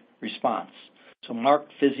adrenaline response. So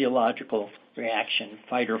marked physiological reaction,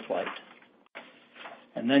 fight or flight.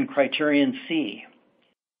 And then criterion C.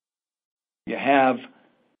 You have,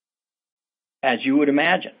 as you would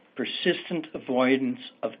imagine, persistent avoidance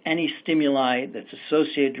of any stimuli that's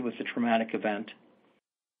associated with the traumatic event.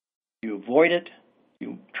 You avoid it.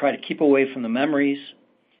 You try to keep away from the memories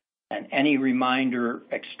and any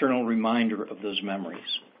external reminder of those memories.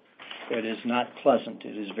 It is not pleasant.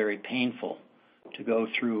 It is very painful to go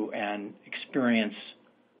through and experience,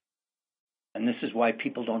 and this is why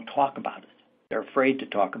people don't talk about it. They're afraid to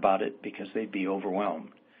talk about it because they'd be overwhelmed.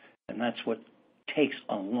 And that's what takes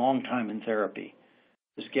a long time in therapy,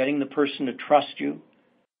 is getting the person to trust you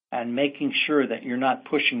and making sure that you're not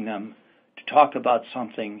pushing them to talk about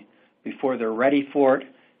something before they're ready for it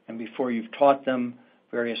and before you've taught them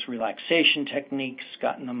various relaxation techniques,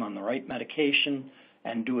 gotten them on the right medication,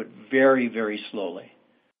 and do it very, very slowly.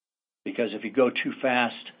 Because if you go too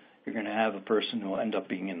fast, you're going to have a person who will end up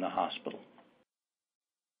being in the hospital.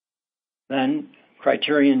 Then,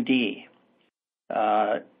 criterion D,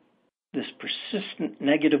 this persistent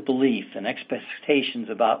negative belief and expectations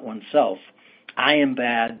about oneself. I am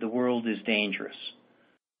bad, the world is dangerous.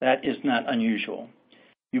 That is not unusual.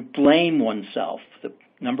 You blame oneself.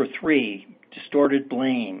 Number 3, distorted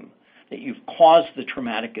blame, that you've caused the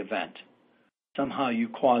traumatic event. Somehow you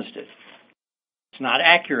caused it. It's not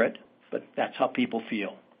accurate, but that's how people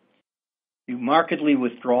feel. You markedly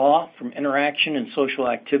withdraw from interaction and social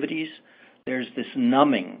activities. There's this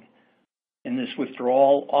numbing in this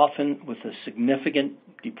withdrawal, often with a significant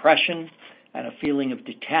depression and a feeling of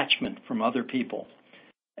detachment from other people.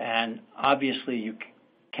 And obviously you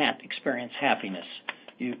can't experience happiness.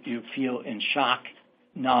 You feel in shock,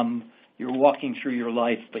 numb. You're walking through your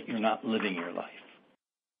life, but you're not living your life.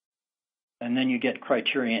 And then you get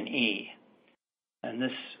criterion E. And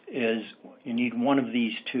this is, you need one of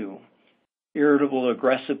these two. Irritable,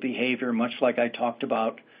 aggressive behavior, much like I talked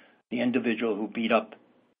about the individual who beat up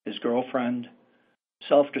his girlfriend.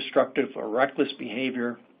 Self-destructive or reckless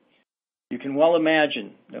behavior. You can well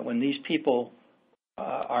imagine that when these people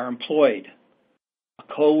are employed, a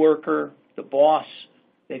coworker, the boss,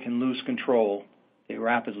 they can lose control. They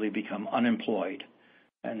rapidly become unemployed.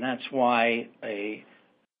 And that's why a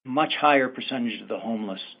much higher percentage of the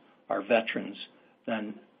homeless are veterans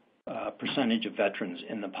than percentage of veterans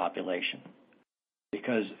in the population,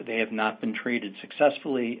 because they have not been treated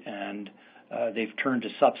successfully, and they've turned to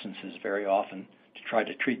substances very often to try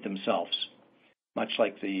to treat themselves, much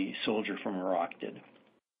like the soldier from Iraq did.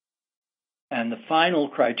 And the final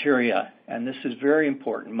criteria, and this is very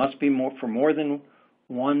important, must be for more than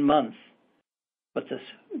 1 month. But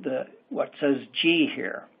what says G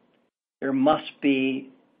here, there must be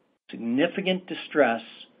significant distress,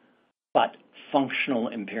 but functional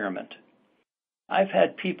impairment. I've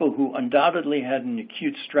had people who undoubtedly had an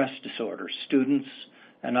acute stress disorder, students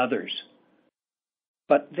and others,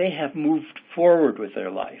 but they have moved forward with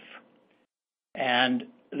their life, and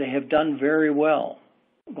they have done very well,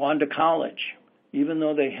 gone to college, even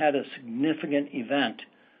though they had a significant event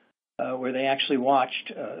where they actually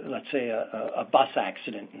watched, let's say, a bus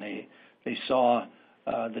accident, and they saw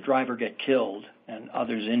the driver get killed and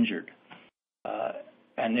others injured,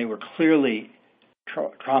 and they were clearly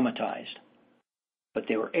traumatized. But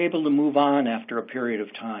they were able to move on after a period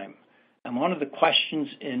of time. And one of the questions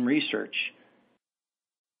in research,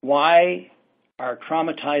 why are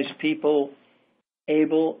traumatized people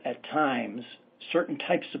able at times, certain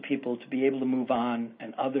types of people, to be able to move on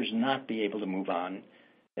and others not be able to move on?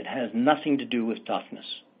 It has nothing to do with toughness.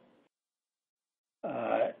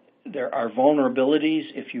 There are vulnerabilities.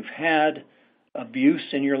 If you've had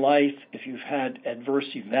abuse in your life, if you've had adverse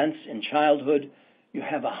events in childhood, you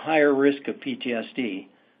have a higher risk of PTSD.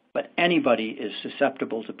 But anybody is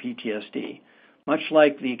susceptible to PTSD, much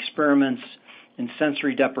like the experiments in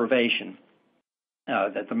sensory deprivation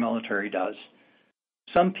that the military does.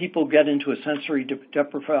 Some people get into a sensory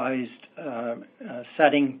deprived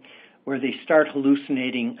setting where they start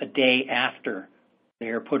hallucinating a day after they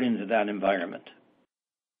are put into that environment.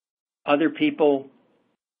 Other people,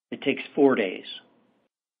 it takes 4 days,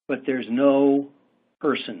 but there's no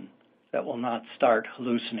person that will not start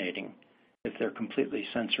hallucinating if they're completely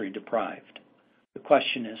sensory deprived. The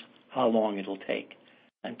question is how long it'll take,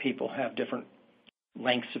 and people have different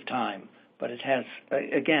lengths of time, but it has,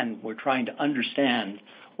 again, we're trying to understand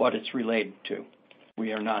what it's related to.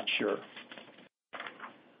 We are not sure.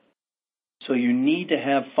 So you need to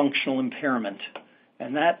have functional impairment,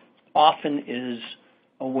 and that often is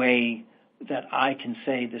a way that I can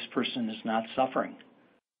say this person is not suffering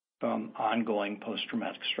from ongoing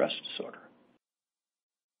post-traumatic stress disorder.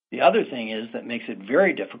 The other thing is that makes it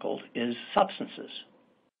very difficult is substances,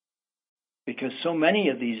 because so many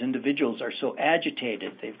of these individuals are so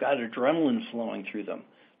agitated, they've got adrenaline flowing through them,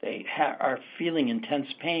 they are feeling intense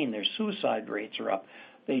pain, their suicide rates are up,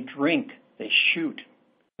 They drink, they shoot,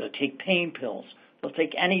 they'll take pain pills, they'll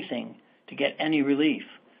take anything to get any relief.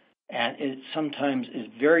 And it sometimes is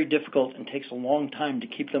very difficult and takes a long time to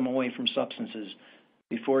keep them away from substances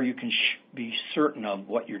before you can be certain of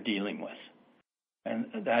what you're dealing with. And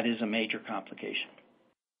that is a major complication.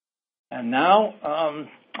 And now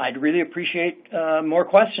I'd really appreciate more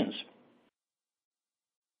questions.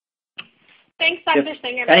 Thanks, Dr.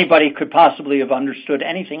 Singerman. Anybody could possibly have understood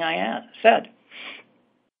anything I said.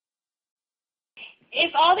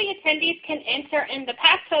 If all the attendees can enter in the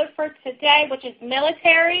passcode for today, which is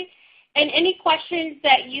military, and any questions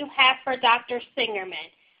that you have for Dr. Singerman.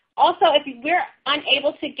 Also, if we're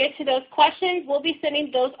unable to get to those questions, we'll be sending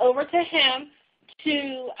those over to him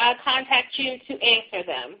to contact you to answer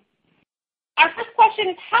them. Our first question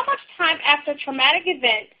is, how much time after traumatic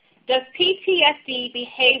event does PTSD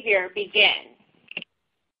behavior begin?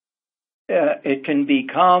 It can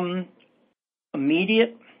become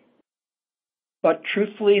immediate, but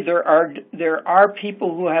truthfully, there are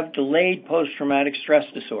people who have delayed post-traumatic stress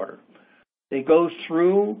disorder. They go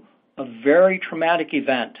through a very traumatic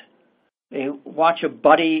event. They watch a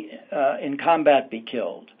buddy in combat be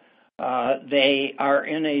killed. They are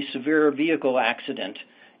in a severe vehicle accident,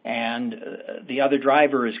 and the other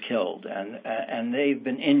driver is killed, and they've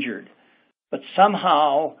been injured. But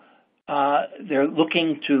somehow they're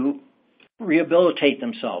looking to rehabilitate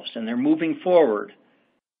themselves, and they're moving forward.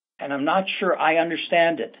 And I'm not sure I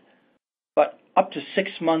understand it, but up to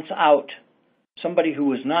 6 months out, somebody who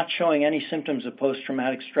was not showing any symptoms of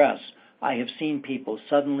post-traumatic stress, I have seen people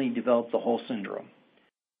suddenly develop the whole syndrome.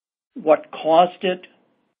 What caused it,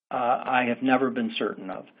 I have never been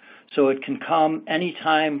certain of. So it can come any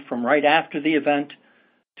time from right after the event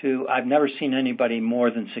to I've never seen anybody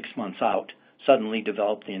more than 6 months out suddenly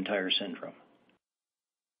develop the entire syndrome.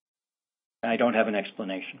 I don't have an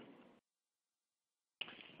explanation.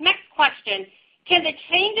 Next question. Can the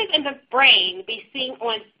changes in the brain be seen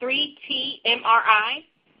on 3T MRI?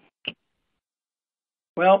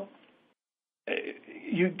 Well,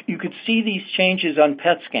 you could see these changes on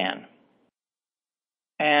PET scan,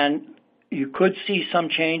 and you could see some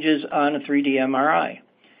changes on a 3D MRI.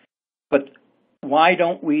 But why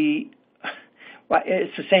don't we? Well,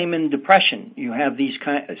 it's the same in depression. You have these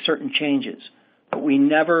certain changes, but we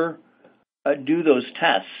never do those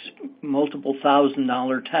tests, multiple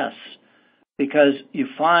 $1,000 tests, because you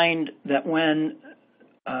find that when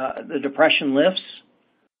the depression lifts,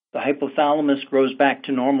 the hypothalamus grows back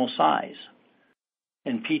to normal size.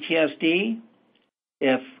 In PTSD,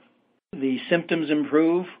 if the symptoms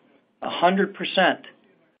improve 100%,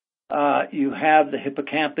 you have the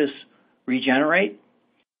hippocampus regenerate,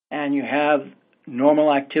 and you have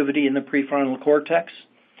normal activity in the prefrontal cortex,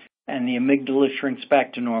 and the amygdala shrinks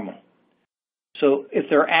back to normal. So if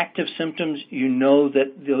there are active symptoms, you know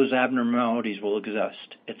that those abnormalities will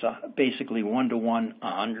exist. It's basically 1-to-1,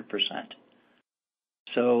 100%.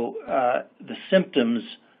 So the symptoms,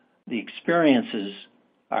 the experiences,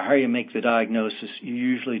 are how you make the diagnosis. You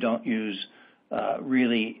usually don't use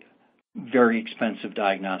really very expensive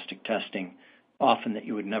diagnostic testing, often that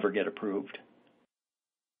you would never get approved.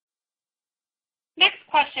 Next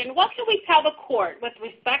question. What can we tell the court with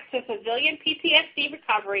respect to civilian PTSD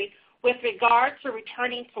recovery with regard to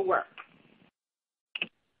returning to work?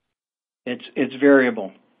 It's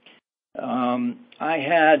variable. I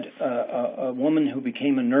had a woman who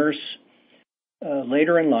became a nurse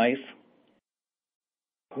later in life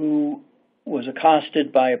who was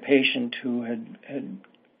accosted by a patient who had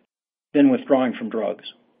been withdrawing from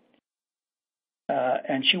drugs.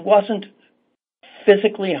 And she wasn't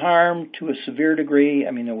physically harmed to a severe degree.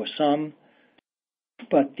 I mean, there was some,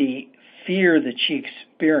 but the fear that she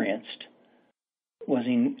experienced was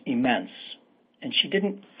immense. And she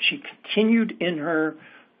continued in her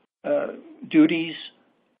duties.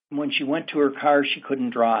 When she went to her car, she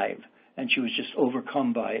couldn't drive, and she was just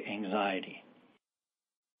overcome by anxiety.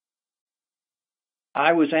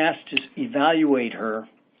 I was asked to evaluate her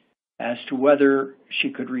as to whether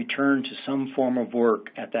she could return to some form of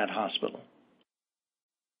work at that hospital.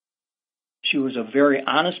 She was a very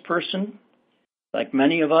honest person, like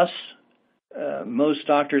many of us, most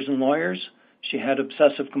doctors and lawyers. She had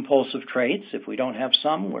obsessive-compulsive traits. If we don't have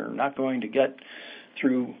some, we're not going to get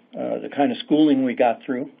through the kind of schooling we got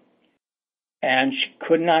through. And she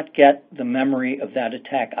could not get the memory of that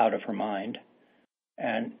attack out of her mind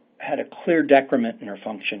and had a clear decrement in her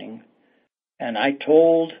functioning. And I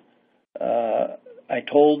told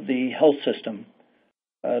the health system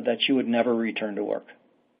that she would never return to work.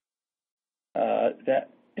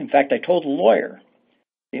 In fact, I told the lawyer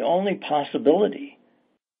the only possibility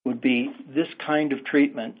would be this kind of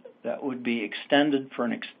treatment that would be extended for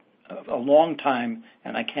a long time,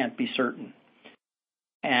 and I can't be certain.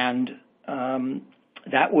 And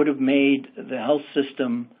that would have made the health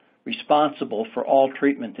system responsible for all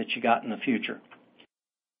treatment that you got in the future.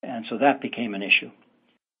 And so that became an issue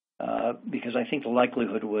because I think the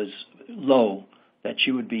likelihood was low that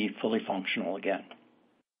she would be fully functional again.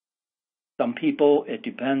 Some people, it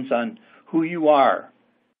depends on who you are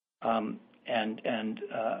and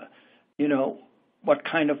you know, what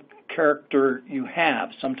kind of character you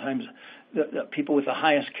have. Sometimes the people with the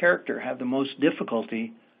highest character have the most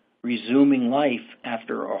difficulty resuming life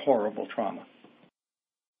after a horrible trauma.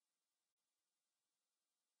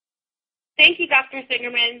 Thank you, Dr.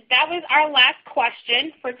 Singerman. That was our last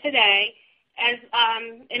question for today,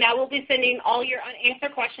 and I will be sending all your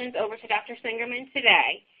unanswered questions over to Dr. Singerman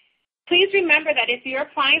today. Please remember that if you're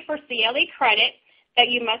applying for CLE credit, that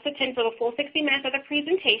you must attend for the full 60 minutes of the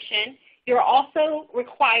presentation. You're also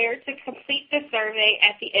required to complete the survey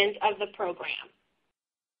at the end of the program.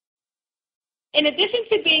 In addition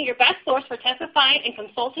to being your best source for testifying and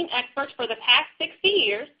consulting experts for the past 60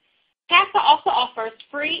 years, TASA also offers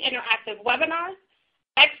free interactive webinars,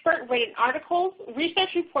 expert-rated articles,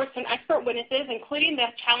 research reports from expert witnesses, including the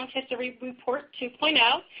Challenge History Report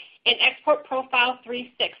 2.0 and Expert Profile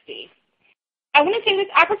 360. I want to take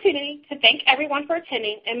this opportunity to thank everyone for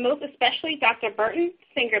attending, and most especially Dr. Burton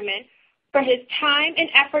Singerman for his time and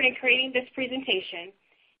effort in creating this presentation.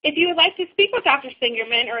 If you would like to speak with Dr.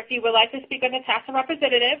 Singerman, or if you would like to speak with a TASA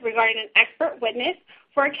representative regarding an expert witness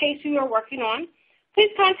for a case you are working on,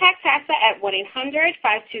 please contact TASA at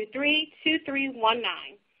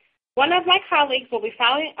 1-800-523-2319. One of my colleagues will be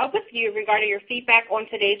following up with you regarding your feedback on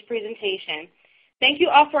today's presentation. Thank you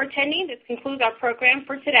all for attending. This concludes our program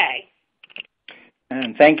for today.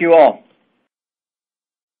 And thank you all.